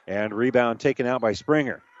good. And rebound taken out by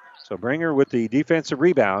Springer. So Springer with the defensive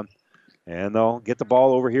rebound. And they'll get the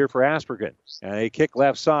ball over here for Aspergen. And a kick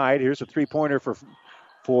left side. Here's a three-pointer for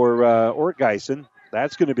Ortgeisen.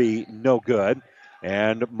 That's going to be no good.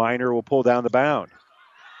 And Miner will pull down the bound.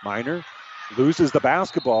 Miner loses the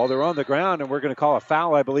basketball. They're on the ground, and we're going to call a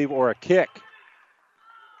foul, I believe, or a kick.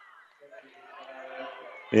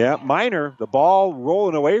 Yeah, Miner, the ball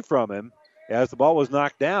rolling away from him as the ball was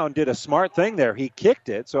knocked down, did a smart thing there. He kicked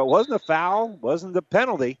it, so it wasn't a foul, wasn't a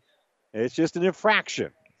penalty. It's just an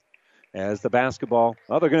infraction. As the basketball,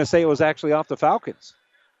 they're going to say it was actually off the Falcons.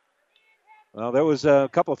 Well, there was a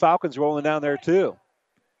couple of Falcons rolling down there, too.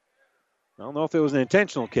 I don't know if it was an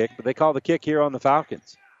intentional kick, but they call the kick here on the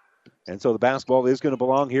Falcons. And so the basketball is going to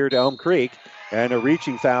belong here to Elm Creek. And a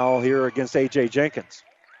reaching foul here against A.J. Jenkins.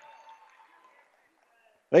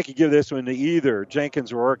 They could give this one to either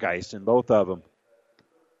Jenkins or Ortgeisen, both of them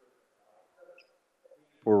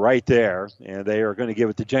were right there. And they are going to give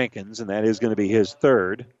it to Jenkins, and that is going to be his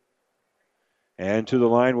third. And to the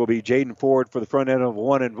line will be Jaden Ford for the front end of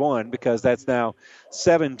 1-1 because that's now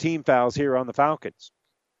 7 team fouls here on the Falcons.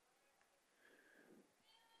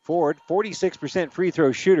 Ford, 46% free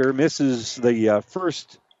throw shooter, misses the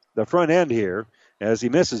front end here as he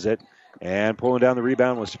misses it. And pulling down the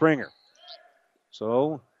rebound was Springer.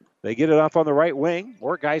 So they get it off on the right wing.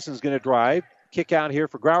 Ortgeisen's going to drive. Kick out here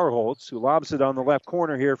for Grauerholtz, who lobs it on the left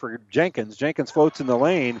corner here for Jenkins. Jenkins floats in the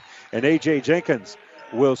lane, and A.J. Jenkins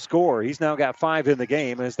will score. He's now got 5 in the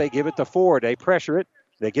game as they give it to Ford. They pressure it.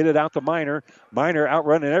 They get it out to Miner. Miner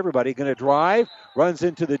outrunning everybody. Going to drive. Runs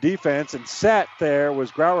into the defense. And set there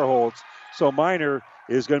was Grauerholtz. So Miner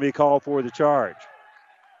is going to be called for the charge.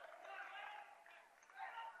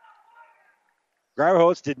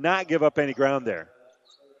 Grauerholtz did not give up any ground there.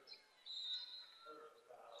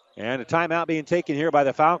 And a timeout being taken here by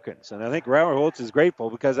the Falcons. And I think Grauerholtz is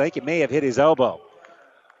grateful because I think it may have hit his elbow.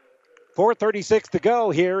 4:36 to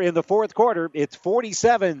go here in the fourth quarter. It's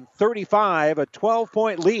 47-35, a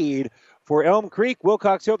 12-point lead for Elm Creek.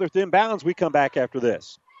 Wilcox Hildreth inbounds. We come back after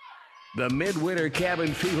this. The Midwinter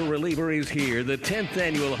Cabin Fever Reliever is here. The 10th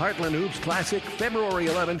annual Heartland Hoops Classic, February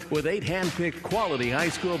 11th, with 8 hand-picked quality high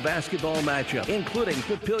school basketball matchups, including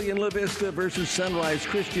Papillion La Vista versus Sunrise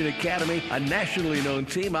Christian Academy, a nationally known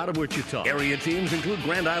team out of Wichita. Area teams include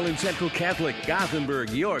Grand Island Central Catholic, Gothenburg,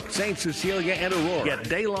 York, St. Cecilia, and Aurora. Get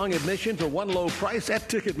day-long admission for one low price at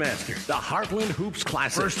Ticketmaster. The Heartland Hoops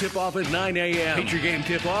Classic. First tip-off at 9 a.m. Feature game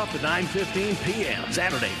tip-off at 9:15 p.m.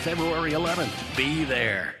 Saturday, February 11th. Be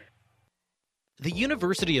there. The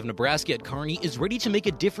University of Nebraska at Kearney is ready to make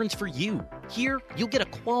a difference for you. Here, you'll get a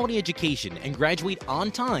quality education and graduate on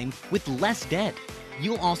time with less debt.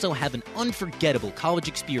 You'll also have an unforgettable college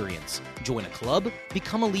experience. Join a club,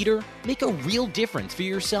 become a leader, make a real difference for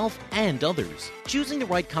yourself and others. Choosing the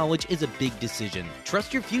right college is a big decision.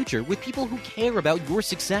 Trust your future with people who care about your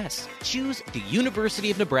success. Choose the University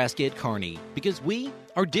of Nebraska at Kearney because we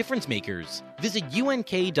are difference makers. Visit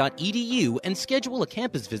unk.edu and schedule a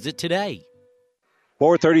campus visit today.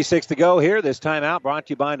 4:36 to go here. This timeout brought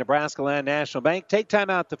to you by Nebraska Land National Bank. Take time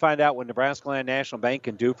out to find out what Nebraska Land National Bank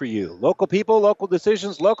can do for you. Local people, local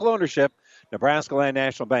decisions, local ownership. Nebraska Land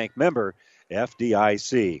National Bank, member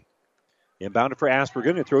FDIC. Inbounded for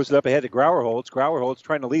Aspergen, who throws it up ahead to Grauerholtz. Grauerholtz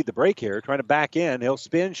trying to lead the break here, trying to back in. He'll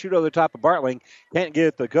spin, shoot over the top of Bartling. Can't get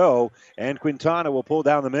it to go, and Quintana will pull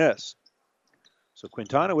down the miss. So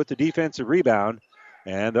Quintana with the defensive rebound,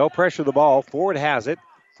 and they'll pressure the ball. Ford has it.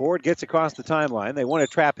 Ford gets across the timeline. They want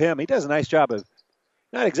to trap him. He does a nice job of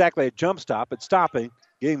not exactly a jump stop, but stopping,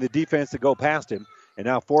 getting the defense to go past him. And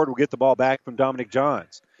now Ford will get the ball back from Dominic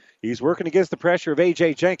Johns. He's working against the pressure of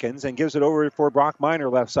A.J. Jenkins and gives it over for Brock Miner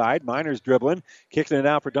left side. Miner's dribbling, kicking it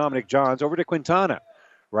out for Dominic Johns over to Quintana.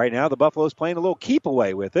 Right now the Buffaloes playing a little keep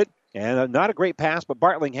away with it. And not a great pass, but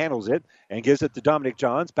Bartling handles it and gives it to Dominic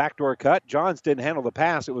Johns. Backdoor cut. Johns didn't handle the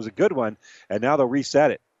pass. It was a good one, and now they'll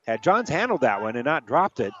reset it. Had Johns handled that one and not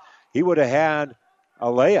dropped it, he would have had a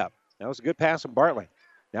layup. That was a good pass from Bartling.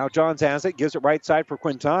 Now Johns has it, gives it right side for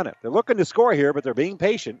Quintana. They're looking to score here, but they're being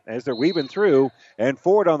patient as they're weaving through. And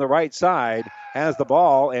Ford on the right side has the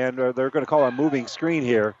ball, and they're going to call a moving screen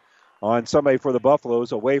here on somebody for the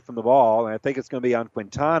Buffaloes away from the ball. And I think it's going to be on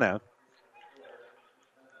Quintana.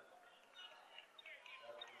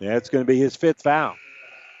 Yeah, it's going to be his 5th foul.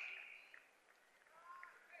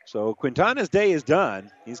 So Quintana's day is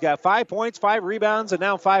done. He's got 5 points, 5 rebounds, and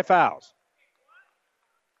now 5 fouls.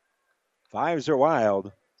 Fives are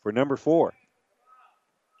wild for number 4.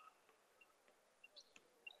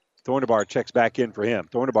 Thornabar checks back in for him.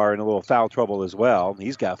 Thornabar in a little foul trouble as well.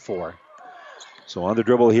 He's got 4. So on the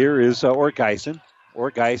dribble here is Ortgeisen.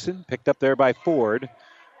 Ortgeisen picked up there by Ford.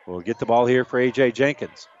 We'll get the ball here for A.J.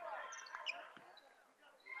 Jenkins.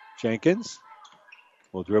 Jenkins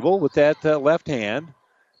will dribble with that left hand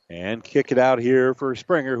and kick it out here for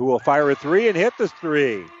Springer, who will fire a 3 and hit the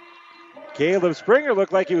 3. Caleb Springer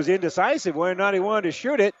looked like he was indecisive whether or not he wanted to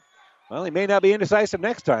shoot it. Well, he may not be indecisive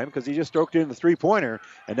next time because he just stroked in the three-pointer.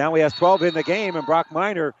 And now he has 12 in the game, and Brock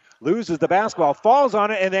Minor loses the basketball, falls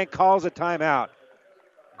on it, and then calls a timeout.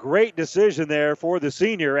 Great decision there for the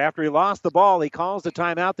senior. After he lost the ball, he calls the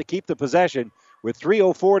timeout to keep the possession with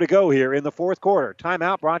 3:04 to go here in the fourth quarter.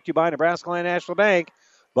 Timeout brought to you by Nebraska Land National Bank.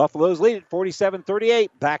 Buffaloes lead at 47-38.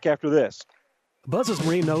 Back after this. Buzz's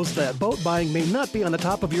Marine knows that boat buying may not be on the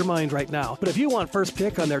top of your mind right now, but if you want first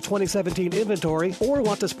pick on their 2017 inventory or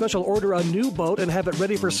want to special order a new boat and have it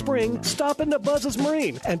ready for spring, stop into Buzz's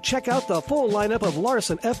Marine and check out the full lineup of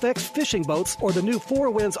Larson FX fishing boats or the new Four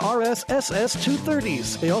Winds RS SS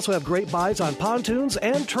 230s. They also have great buys on pontoons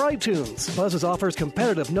and tri-toons. Buzz's offers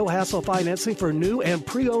competitive no-hassle financing for new and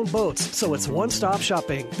pre-owned boats, so it's one-stop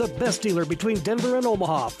shopping. The best dealer between Denver and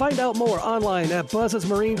Omaha. Find out more online at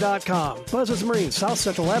buzzesmarine.com. Buzz's Marine, South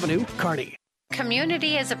Central Avenue, Kearney.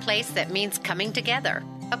 Community is a place that means coming together.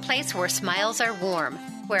 A place where smiles are warm,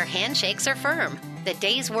 where handshakes are firm. The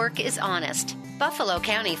day's work is honest. Buffalo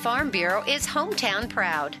County Farm Bureau is hometown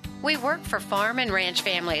proud. We work for farm and ranch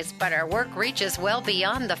families, but our work reaches well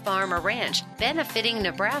beyond the farm or ranch, benefiting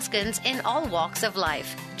Nebraskans in all walks of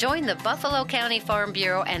life. Join the Buffalo County Farm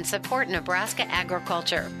Bureau and support Nebraska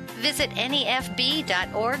agriculture. Visit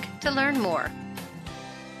nefb.org to learn more.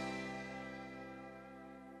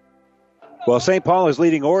 Well, St. Paul is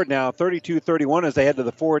leading Ord now 32-31 as they head to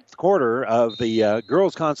the fourth quarter of the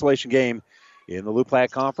girls' consolation game in the Loup Platte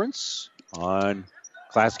Conference on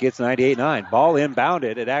Classic Hits 98.9. Ball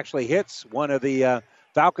inbounded. It actually hits one of the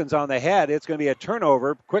Falcons on the head. It's going to be a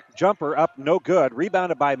turnover. Quick jumper up, no good.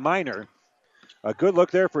 Rebounded by Minor. A good look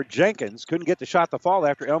there for Jenkins. Couldn't get the shot to fall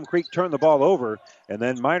after Elm Creek turned the ball over. And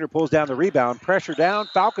then Minor pulls down the rebound. Pressure down.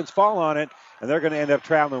 Falcons fall on it, and they're going to end up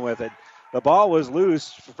traveling with it. The ball was loose.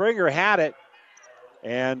 Springer had it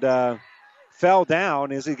and fell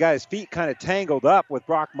down as he got his feet kind of tangled up with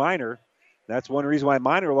Brock Minor. That's one reason why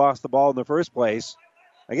Minor lost the ball in the first place.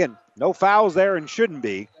 Again, no fouls there and shouldn't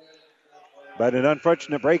be. But an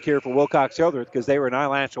unfortunate break here for Wilcox Hildreth because they were an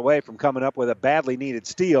eyelash away from coming up with a badly needed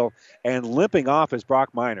steal and limping off is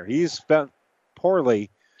Brock Minor. He's spent poorly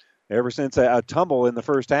ever since a tumble in the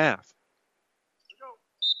first half.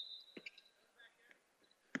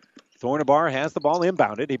 Thornabar has the ball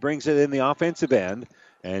inbounded. He brings it in the offensive end,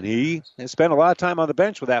 and he has spent a lot of time on the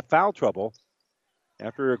bench with that foul trouble.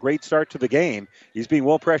 After a great start to the game, he's being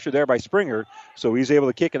well pressured there by Springer, so he's able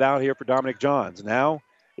to kick it out here for Dominic Johns. Now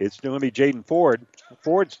it's going to be Jaden Ford.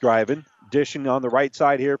 Ford's driving, dishing on the right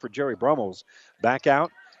side here for Jerry Brummels. Back out,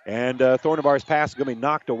 and Thornabar's pass is going to be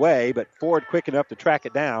knocked away, but Ford quick enough to track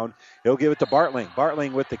it down. He'll give it to Bartling.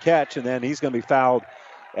 Bartling with the catch, and then he's going to be fouled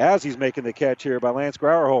as he's making the catch here by Lance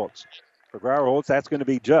Grauerholtz. For Grauerholtz, that's going to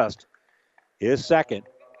be just his second.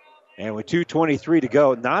 And with 2:23 to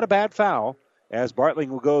go, not a bad foul as Bartling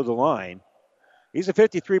will go to the line. He's a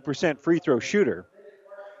 53% free throw shooter,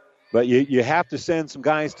 but you have to send some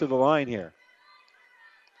guys to the line here.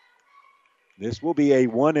 This will be a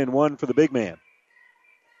 1-and-1 for the big man.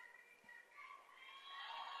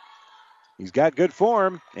 He's got good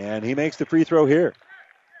form, and he makes the free throw here.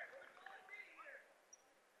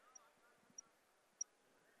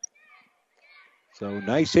 So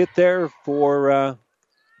nice hit there for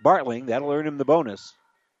Bartling. That'll earn him the bonus.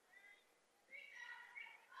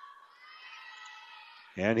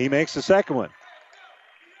 And he makes the second one.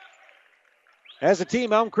 As a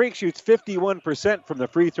team, Elm Creek shoots 51% from the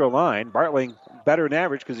free throw line. Bartling better than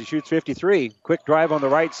average because he shoots 53. Quick drive on the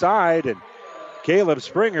right side, and Caleb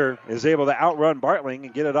Springer is able to outrun Bartling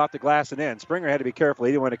and get it off the glass and in. Springer had to be careful.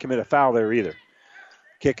 He didn't want to commit a foul there either.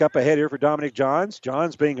 Kick up ahead here for Dominic Johns.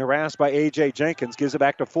 Johns being harassed by A.J. Jenkins. Gives it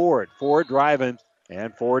back to Ford. Ford driving,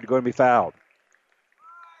 and Ford going to be fouled.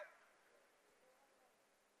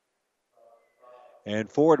 And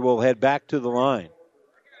Ford will head back to the line.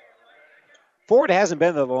 Ford hasn't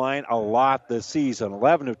been to the line a lot this season.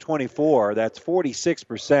 11 of 24. That's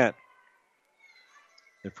 46%.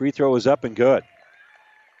 The free throw is up and good.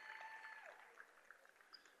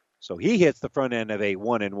 So he hits the front end of a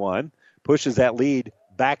 1-and-1. Pushes that lead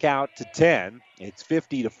back out to 10. It's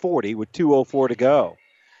 50-40 with 2:04 to go.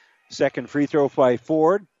 Second free throw by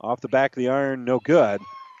Ford. Off the back of the iron, no good.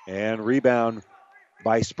 And rebound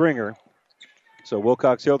by Springer. So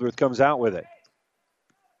Wilcox Hildreth comes out with it.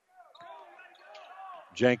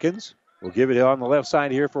 Jenkins will give it on the left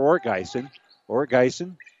side here for Ortgeisen.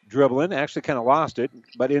 Ortgeisen dribbling, actually kind of lost it,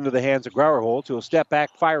 but into the hands of Grauerholtz, who will step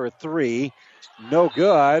back, fire a three. No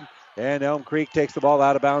good. And Elm Creek takes the ball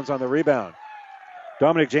out of bounds on the rebound.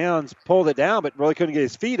 Dominic Johns pulled it down, but really couldn't get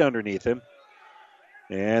his feet underneath him.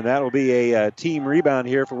 And that'll be a team rebound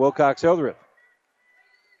here for Wilcox Hildreth.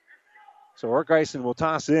 So Ortgeisen will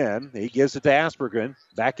toss in. He gives it to Aspergren.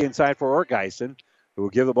 Back inside for Ortgeisen, who will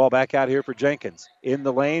give the ball back out here for Jenkins. In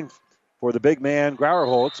the lane for the big man,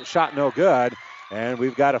 Grauerholtz. Shot no good. And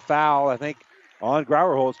we've got a foul, I think, on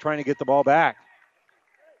Grauerholtz trying to get the ball back.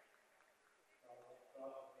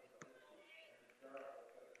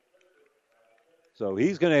 So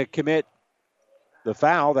he's going to commit the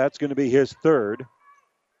foul. That's going to be his third.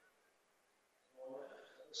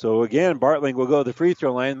 So again, Bartling will go to the free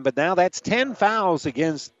throw line, but now that's 10 fouls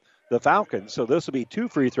against the Falcons. So this will be 2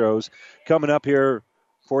 free throws coming up here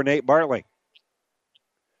for Nate Bartling.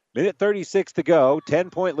 Minute 36 to go,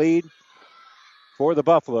 10-point lead for the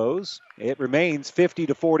Buffaloes. It remains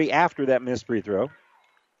 50-40 after that missed free throw.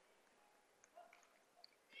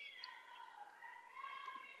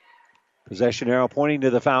 Possession arrow pointing to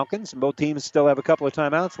the Falcons, and both teams still have a couple of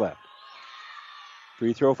timeouts left.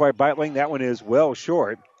 Free throw by Beitling. That one is well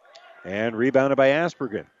short and rebounded by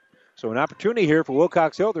Aspergren. So an opportunity here for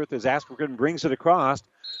Wilcox Hildreth as Aspergren brings it across.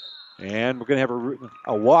 And we're going to have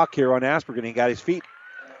a walk here on Aspergren. He got his feet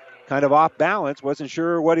kind of off balance. Wasn't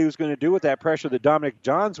sure what he was going to do with that pressure that Dominic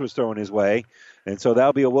Johns was throwing his way. And so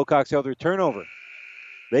that'll be a Wilcox Hildreth turnover.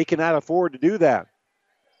 They cannot afford to do that.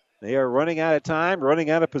 They are running out of time, running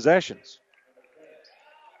out of possessions.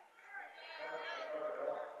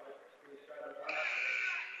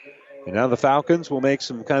 And now the Falcons will make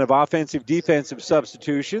some kind of offensive, defensive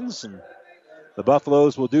substitutions, and the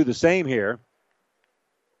Buffaloes will do the same here.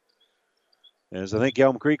 As I think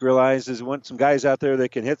Elm Creek realizes they want some guys out there that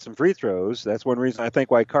can hit some free throws. That's one reason I think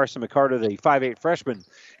why Carson McCarter, the 5'8 freshman,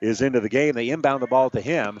 is into the game. They inbound the ball to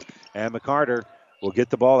him, and McCarter will get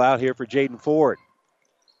the ball out here for Jaden Ford.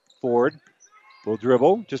 Ford will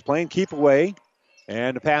dribble, just playing keep away,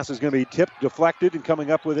 and the pass is going to be tipped, deflected, and coming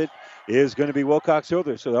up with it is going to be Wilcox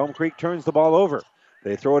Hildreth. So Elm Creek turns the ball over.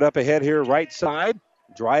 They throw it up ahead here, right side.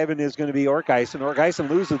 Driving is going to be Ortgeisen. Ortgeisen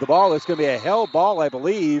loses the ball. It's going to be a held ball, I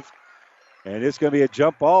believe. And it's going to be a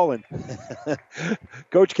jump ball. And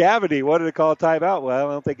Coach Cavity wanted to call a timeout. Well,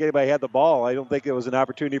 I don't think anybody had the ball. I don't think it was an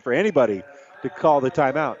opportunity for anybody to call the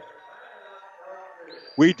timeout.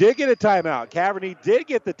 We did get a timeout. Cavity did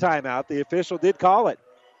get the timeout. The official did call it.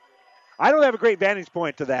 I don't have a great vantage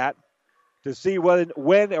point to that, to see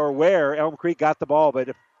when or where Elm Creek got the ball. But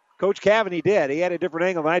if Coach Cavity did, he had a different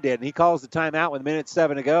angle than I did, and he calls the timeout with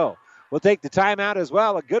 1:07 to go. We'll take the timeout as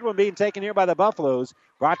well. A good one being taken here by the Buffaloes.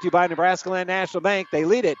 Brought to you by Nebraska Land National Bank. They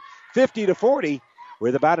lead it 50-40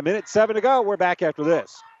 with about 1:07 to go. We're back after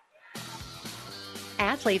this.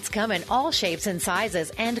 Athletes come in all shapes and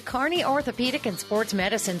sizes, and Kearney Orthopedic and Sports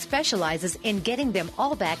Medicine specializes in getting them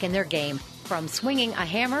all back in their game. From swinging a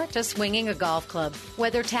hammer to swinging a golf club,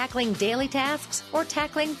 whether tackling daily tasks or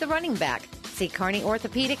tackling the running back. See Kearney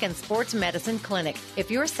Orthopedic and Sports Medicine Clinic.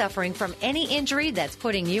 If you're suffering from any injury that's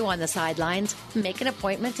putting you on the sidelines, make an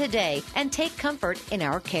appointment today and take comfort in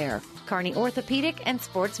our care. Kearney Orthopedic and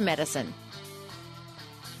Sports Medicine.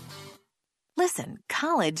 Listen,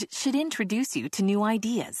 college should introduce you to new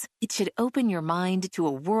ideas. It should open your mind to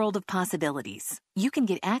a world of possibilities. You can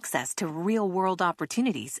get access to real-world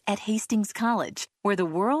opportunities at Hastings College, where the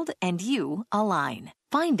world and you align.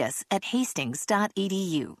 Find us at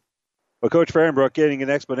hastings.edu. Well, Coach Fahrenbrook getting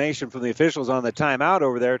an explanation from the officials on the timeout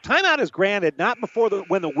over there. Timeout is granted not before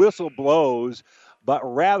when the whistle blows, but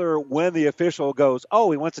rather when the official goes,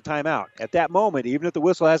 oh, he wants a timeout. At that moment, even if the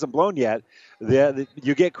whistle hasn't blown yet,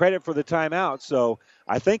 you get credit for the timeout. So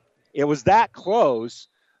I think it was that close,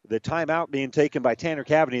 the timeout being taken by Tanner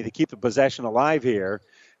Cavity to keep the possession alive here,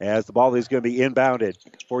 as the ball is going to be inbounded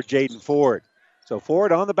for Jaden Ford. So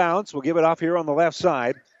Ford on the bounce. We'll give it off here on the left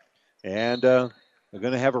side. And we're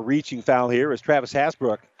going to have a reaching foul here as Travis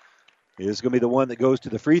Hasbrook is going to be the one that goes to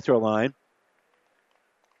the free throw line.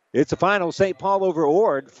 It's a final St. Paul over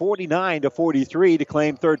Ord, 49-43 to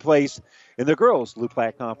claim third place in the girls' Blue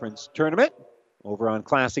Platte Conference tournament over on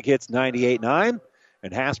Classic Hits 98.9.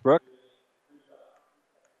 And Hasbrook,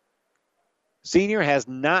 senior, has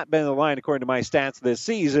not been in the line according to my stats this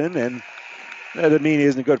season, and that doesn't mean he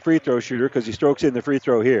isn't a good free throw shooter because he strokes in the free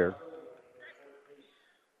throw here.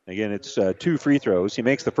 Again, it's 2 free throws. He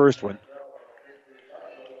makes the first one.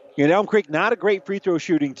 Elm Creek, not a great free throw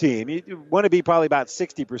shooting team. You want to be probably about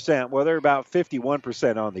 60%. Well, they're about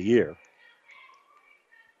 51% on the year.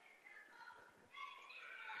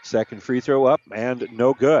 Second free throw up and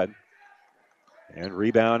no good. And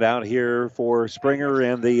rebound out here for Springer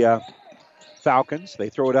and the Falcons. They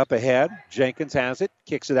throw it up ahead. Jenkins has it.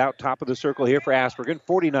 Kicks it out top of the circle here for Aspergen.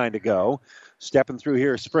 49 to go. Stepping through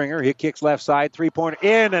here, Springer. He kicks left side. Three-pointer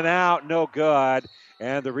in and out. No good.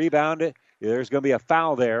 And the rebound, there's going to be a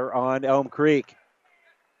foul there on Elm Creek.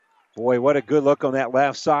 Boy, what a good look on that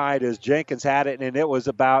left side as Jenkins had it, and it was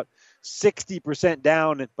about 60%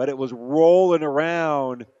 down, but it was rolling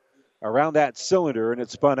around that cylinder, and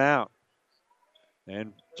it spun out.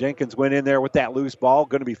 And Jenkins went in there with that loose ball,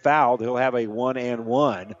 going to be fouled. He'll have a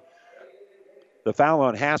 1-and-1. The foul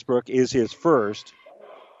on Hasbrook is his first.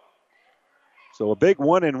 So a big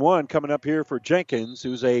 1-and-1 coming up here for Jenkins,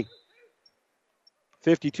 who's a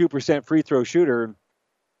 52% free throw shooter.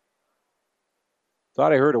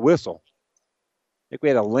 Thought I heard a whistle. I think we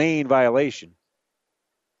had a lane violation.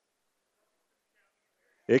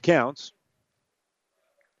 It counts.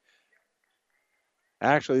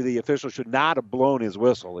 Actually, the official should not have blown his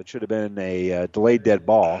whistle. It should have been a delayed dead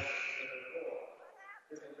ball.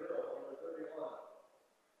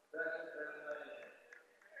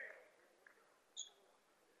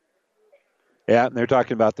 Yeah, they're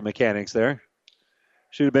talking about the mechanics there.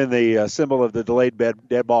 Should have been the symbol of the delayed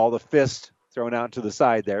dead ball, the fist thrown out to the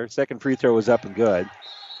side there. Second free throw was up and good.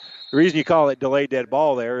 The reason you call it delayed dead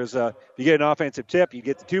ball there is if you get an offensive tip, you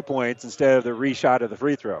get the 2 points instead of the reshot of the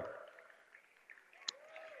free throw.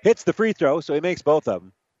 Hits the free throw, so he makes both of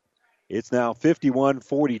them. It's now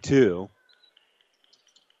 51-42.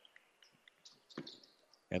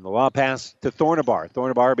 And the lob pass to Thornabar.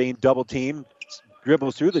 Thornabar being double teamed,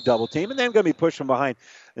 dribbles through the double team, and then going to be pushed from behind.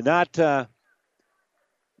 Not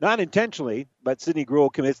intentionally, but Sidney Gruel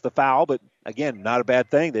commits the foul. But again, not a bad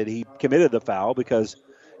thing that he committed the foul because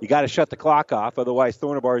you got to shut the clock off. Otherwise,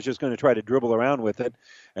 Thornabar is just going to try to dribble around with it,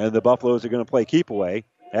 and the Buffaloes are going to play keep away.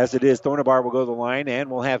 As it is, Thornabar will go to the line and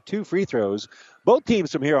will have 2 free throws. Both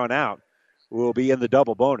teams from here on out will be in the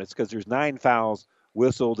double bonus because there's 9 fouls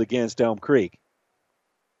whistled against Elm Creek.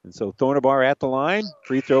 And so Thornabar at the line.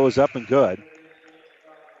 Free throw is up and good.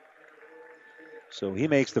 So he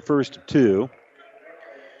makes the first of 2.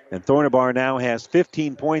 And Thornabar now has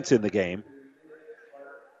 15 points in the game.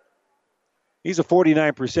 He's a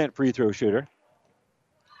 49% free throw shooter.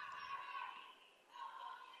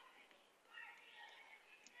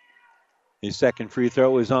 His second free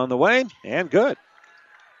throw is on the way, and good.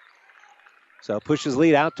 So pushes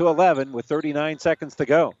lead out to 11 with 39 seconds to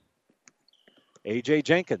go. A.J.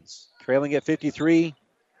 Jenkins trailing at 53-42.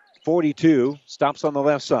 Stops on the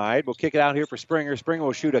left side. We'll kick it out here for Springer. Springer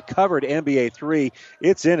will shoot a covered NBA 3.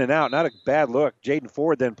 It's in and out. Not a bad look. Jaden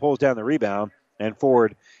Ford then pulls down the rebound, and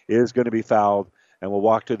Ford is going to be fouled and will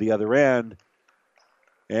walk to the other end.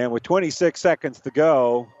 And with 26 seconds to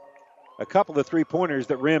go, a couple of three-pointers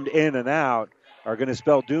that rimmed in and out are going to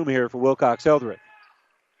spell doom here for Wilcox Hildreth.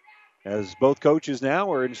 As both coaches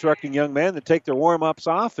now are instructing young men to take their warm-ups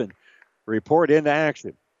off and report into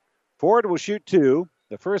action. Ford will shoot 2.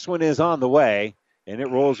 The first one is on the way, and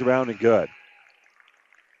it rolls around and good.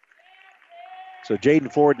 So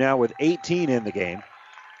Jaden Ford now with 18 in the game.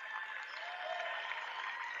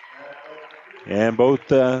 And both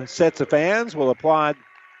sets of fans will applaud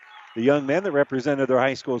the young men that represented their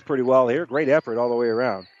high schools pretty well here. Great effort all the way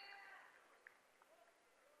around.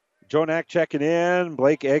 Jonak checking in.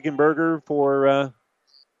 Blake Eggenberger for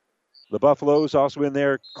the Buffaloes. Also in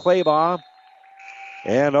there, Claybaugh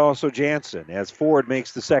and also Jansen as Ford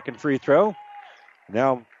makes the second free throw.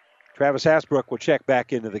 Now Travis Hasbrook will check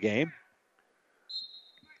back into the game.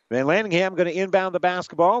 Van Landingham going to inbound the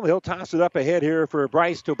basketball. He'll toss it up ahead here for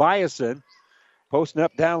Bryce Tobiasen. Posting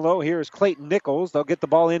up down low here is Clayton Nichols. They'll get the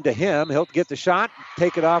ball into him. He'll get the shot,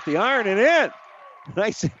 take it off the iron, and in.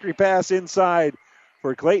 Nice entry pass inside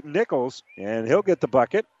for Clayton Nichols, and he'll get the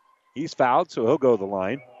bucket. He's fouled, so he'll go to the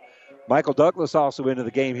line. Michael Douglas also into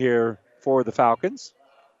the game here for the Falcons,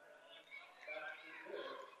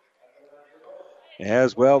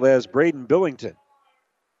 as well as Braden Billington.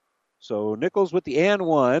 So Nichols with the and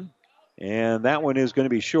one, and that one is going to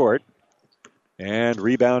be short, and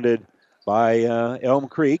rebounded by Elm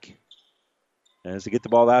Creek as they get the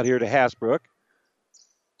ball out here to Hasbrook.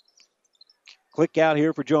 Click out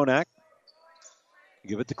here for Jonak.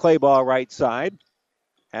 Give it to Claybaugh right side.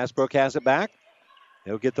 Hasbrook has it back.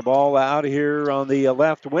 He'll get the ball out of here on the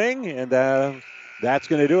left wing, and that's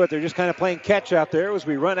going to do it. They're just kind of playing catch out there as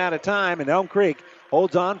we run out of time, and Elm Creek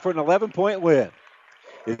holds on for an 11-point win.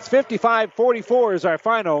 It's 55-44 is our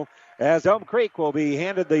final, as Elm Creek will be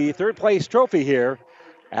handed the third-place trophy here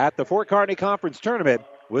at the Fort Kearney Conference Tournament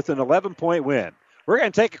with an 11-point win. We're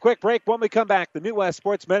going to take a quick break. When we come back, the New West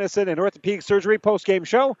Sports Medicine and Orthopedic Surgery post-game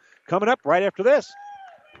show coming up right after this.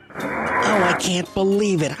 Oh, I can't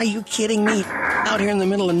believe it. Are you kidding me? Out here in the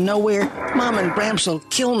middle of nowhere, Mom and Gramps will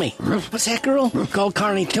kill me. What's that, girl? Call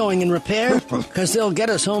Kearney Towing and Repair? Because they'll get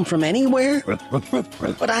us home from anywhere?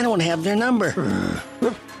 But I don't have their number.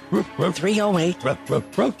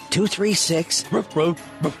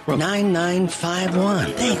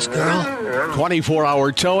 308-236-9951. Thanks, girl.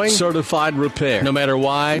 24-hour towing, certified repair. No matter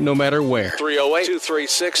why, no matter where.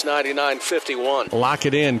 308-236-9951. Lock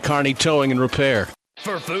it in, Kearney Towing and Repair.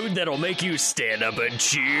 For food that'll make you stand up and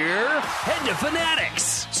cheer, head to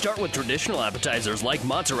Fanatics. Start with traditional appetizers like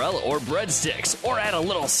mozzarella or breadsticks, or add a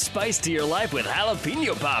little spice to your life with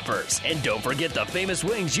jalapeno poppers. And don't forget the famous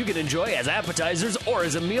wings you can enjoy as appetizers or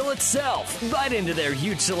as a meal itself. Bite into their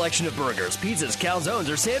huge selection of burgers, pizzas,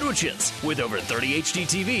 calzones, or sandwiches. With over 30 HD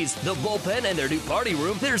TVs, the bullpen, and their new party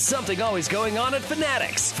room, there's something always going on at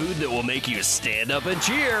Fanatics. Food that will make you stand up and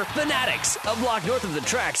cheer. Fanatics, a block north of the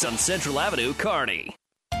tracks on Central Avenue, Kearney.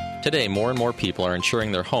 Today, more and more people are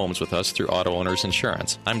insuring their homes with us through Auto Owners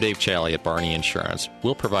Insurance. I'm Dave Challey at Barney Insurance.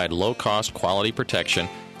 We'll provide low-cost, quality protection,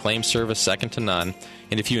 claim service second to none,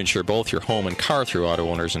 and if you insure both your home and car through Auto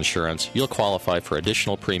Owners Insurance, you'll qualify for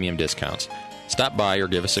additional premium discounts. Stop by or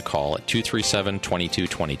give us a call at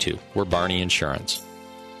 237-2222. We're Barney Insurance.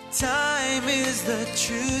 Time is the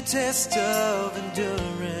true test of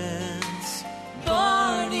endurance.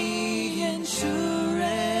 Barney Insurance.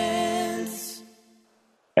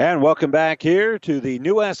 And welcome back here to the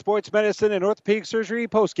New West Sports Medicine and Orthopedic Surgery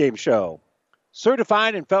postgame show.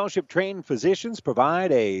 Certified and fellowship-trained physicians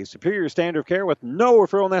provide a superior standard of care with no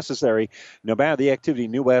referral necessary. No matter the activity,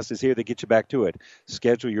 New West is here to get you back to it.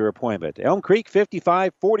 Schedule your appointment. Elm Creek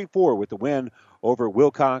 55-44 with the win over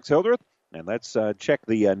Wilcox Hildreth. And let's check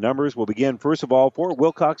the numbers. We'll begin, first of all, for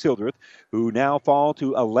Wilcox Hildreth, who now fall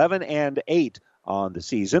to 11-8 on the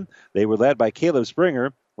season. They were led by Caleb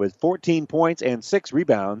Springer with 14 points and 6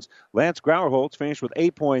 rebounds. Lance Grauerholtz finished with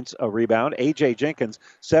 8 points, a rebound. A.J. Jenkins,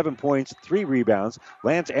 7 points, 3 rebounds.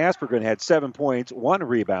 Lance Aspergren had 7 points, 1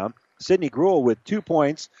 rebound. Sidney Gruel with 2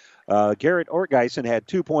 points. Garrett Ortgeisen had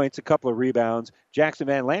 2 points, a couple of rebounds. Jackson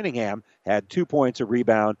Van Lanningham had 2 points, a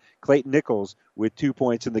rebound. Clayton Nichols with 2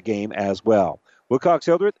 points in the game as well. Wilcox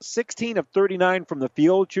Hildreth, 16 of 39 from the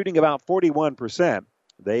field, shooting about 41%.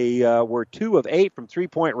 They were 2 of 8 from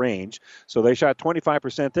three-point range, so they shot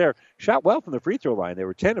 25% there. Shot well from the free throw line. They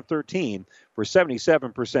were 10 of 13 for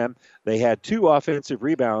 77%. They had 2 offensive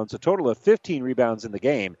rebounds, a total of 15 rebounds in the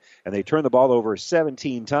game, and they turned the ball over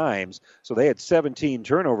 17 times. So they had 17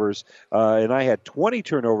 turnovers, and I had 20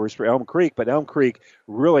 turnovers for Elm Creek, but Elm Creek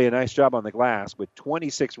really a nice job on the glass with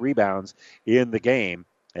 26 rebounds in the game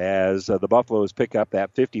as the Buffaloes pick up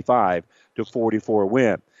that 55-44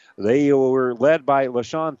 win. They were led by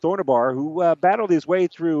LaShawn Thornabar, who battled his way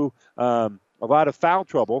through a lot of foul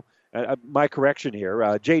trouble. My correction here,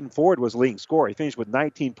 Jaden Ford was the leading scorer. He finished with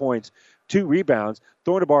 19 points, 2 rebounds.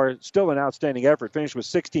 Thornabar, still an outstanding effort, finished with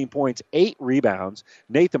 16 points, 8 rebounds.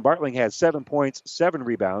 Nathan Bartling had 7 points, 7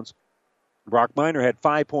 rebounds. Brock Miner had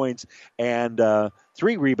 5 points and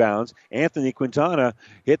 3 rebounds. Anthony Quintana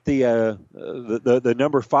hit the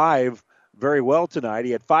number 5 very well tonight.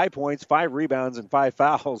 He had 5 points, 5 rebounds, and 5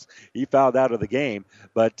 fouls. He fouled out of the game,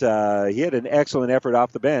 but he had an excellent effort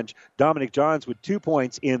off the bench. Dominic Johns with 2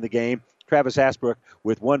 points in the game. Travis Hasbrook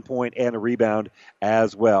with 1 point and a rebound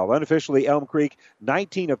as well. Unofficially, Elm Creek,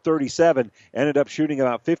 19 of 37, ended up shooting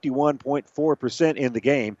about 51.4% in the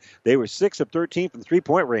game. They were 6 of 13 from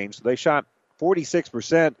three-point range, so they shot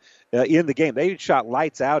 46% in the game. They shot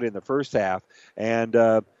lights out in the first half, and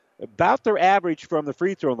about their average from the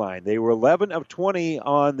free throw line. They were 11 of 20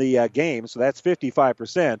 on the game, so that's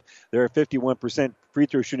 55%. They're a 51% free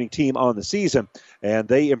throw shooting team on the season, and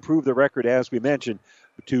they improved the record, as we mentioned,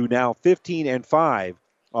 to now 15-5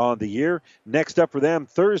 on the year. Next up for them,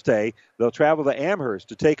 Thursday, they'll travel to Amherst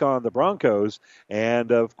to take on the Broncos,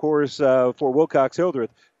 and of course, for Wilcox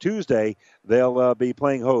Hildreth, Tuesday, they'll be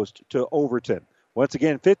playing host to Overton. Once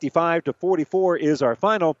again, 55-44 is our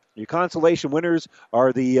final. Your consolation winners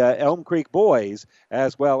are the Elm Creek boys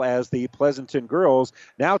as well as the Pleasanton girls.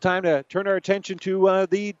 Now time to turn our attention to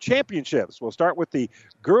the championships. We'll start with the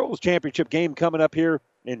girls' championship game coming up here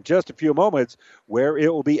in just a few moments, where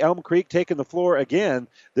it will be Elm Creek taking the floor again,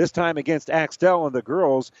 this time against Axtell and the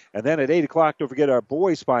girls. And then at 8 o'clock, don't forget our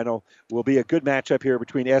boys' final will be a good matchup here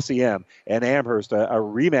between SEM and Amherst, a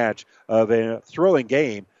rematch of a thrilling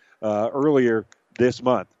game earlier this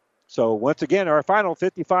month. So once again, our final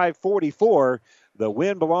 55-44, the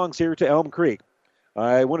win belongs here to Elm Creek.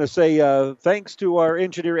 I want to say thanks to our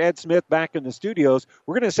engineer, Ed Smith, back in the studios.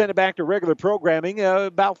 We're going to send it back to regular programming.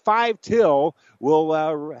 About 5 till, we'll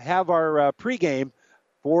have our pregame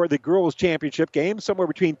for the girls' championship game, somewhere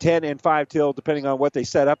between 10 and 5 till, depending on what they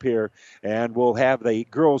set up here. And we'll have the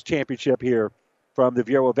girls' championship here from the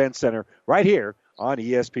Viero Event Center right here on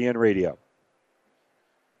ESPN Radio.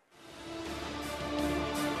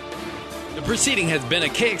 The proceeding has been a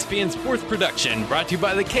KXPN Sports production brought to you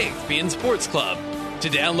by the KXPN Sports Club. To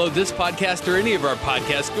download this podcast or any of our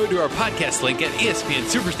podcasts, go to our podcast link at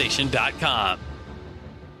espnsuperstation.com.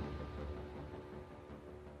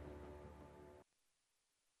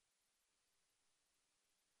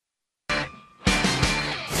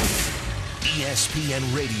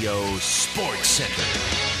 ESPN Radio Sports Center.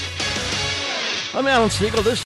 I'm Alan Siegel. This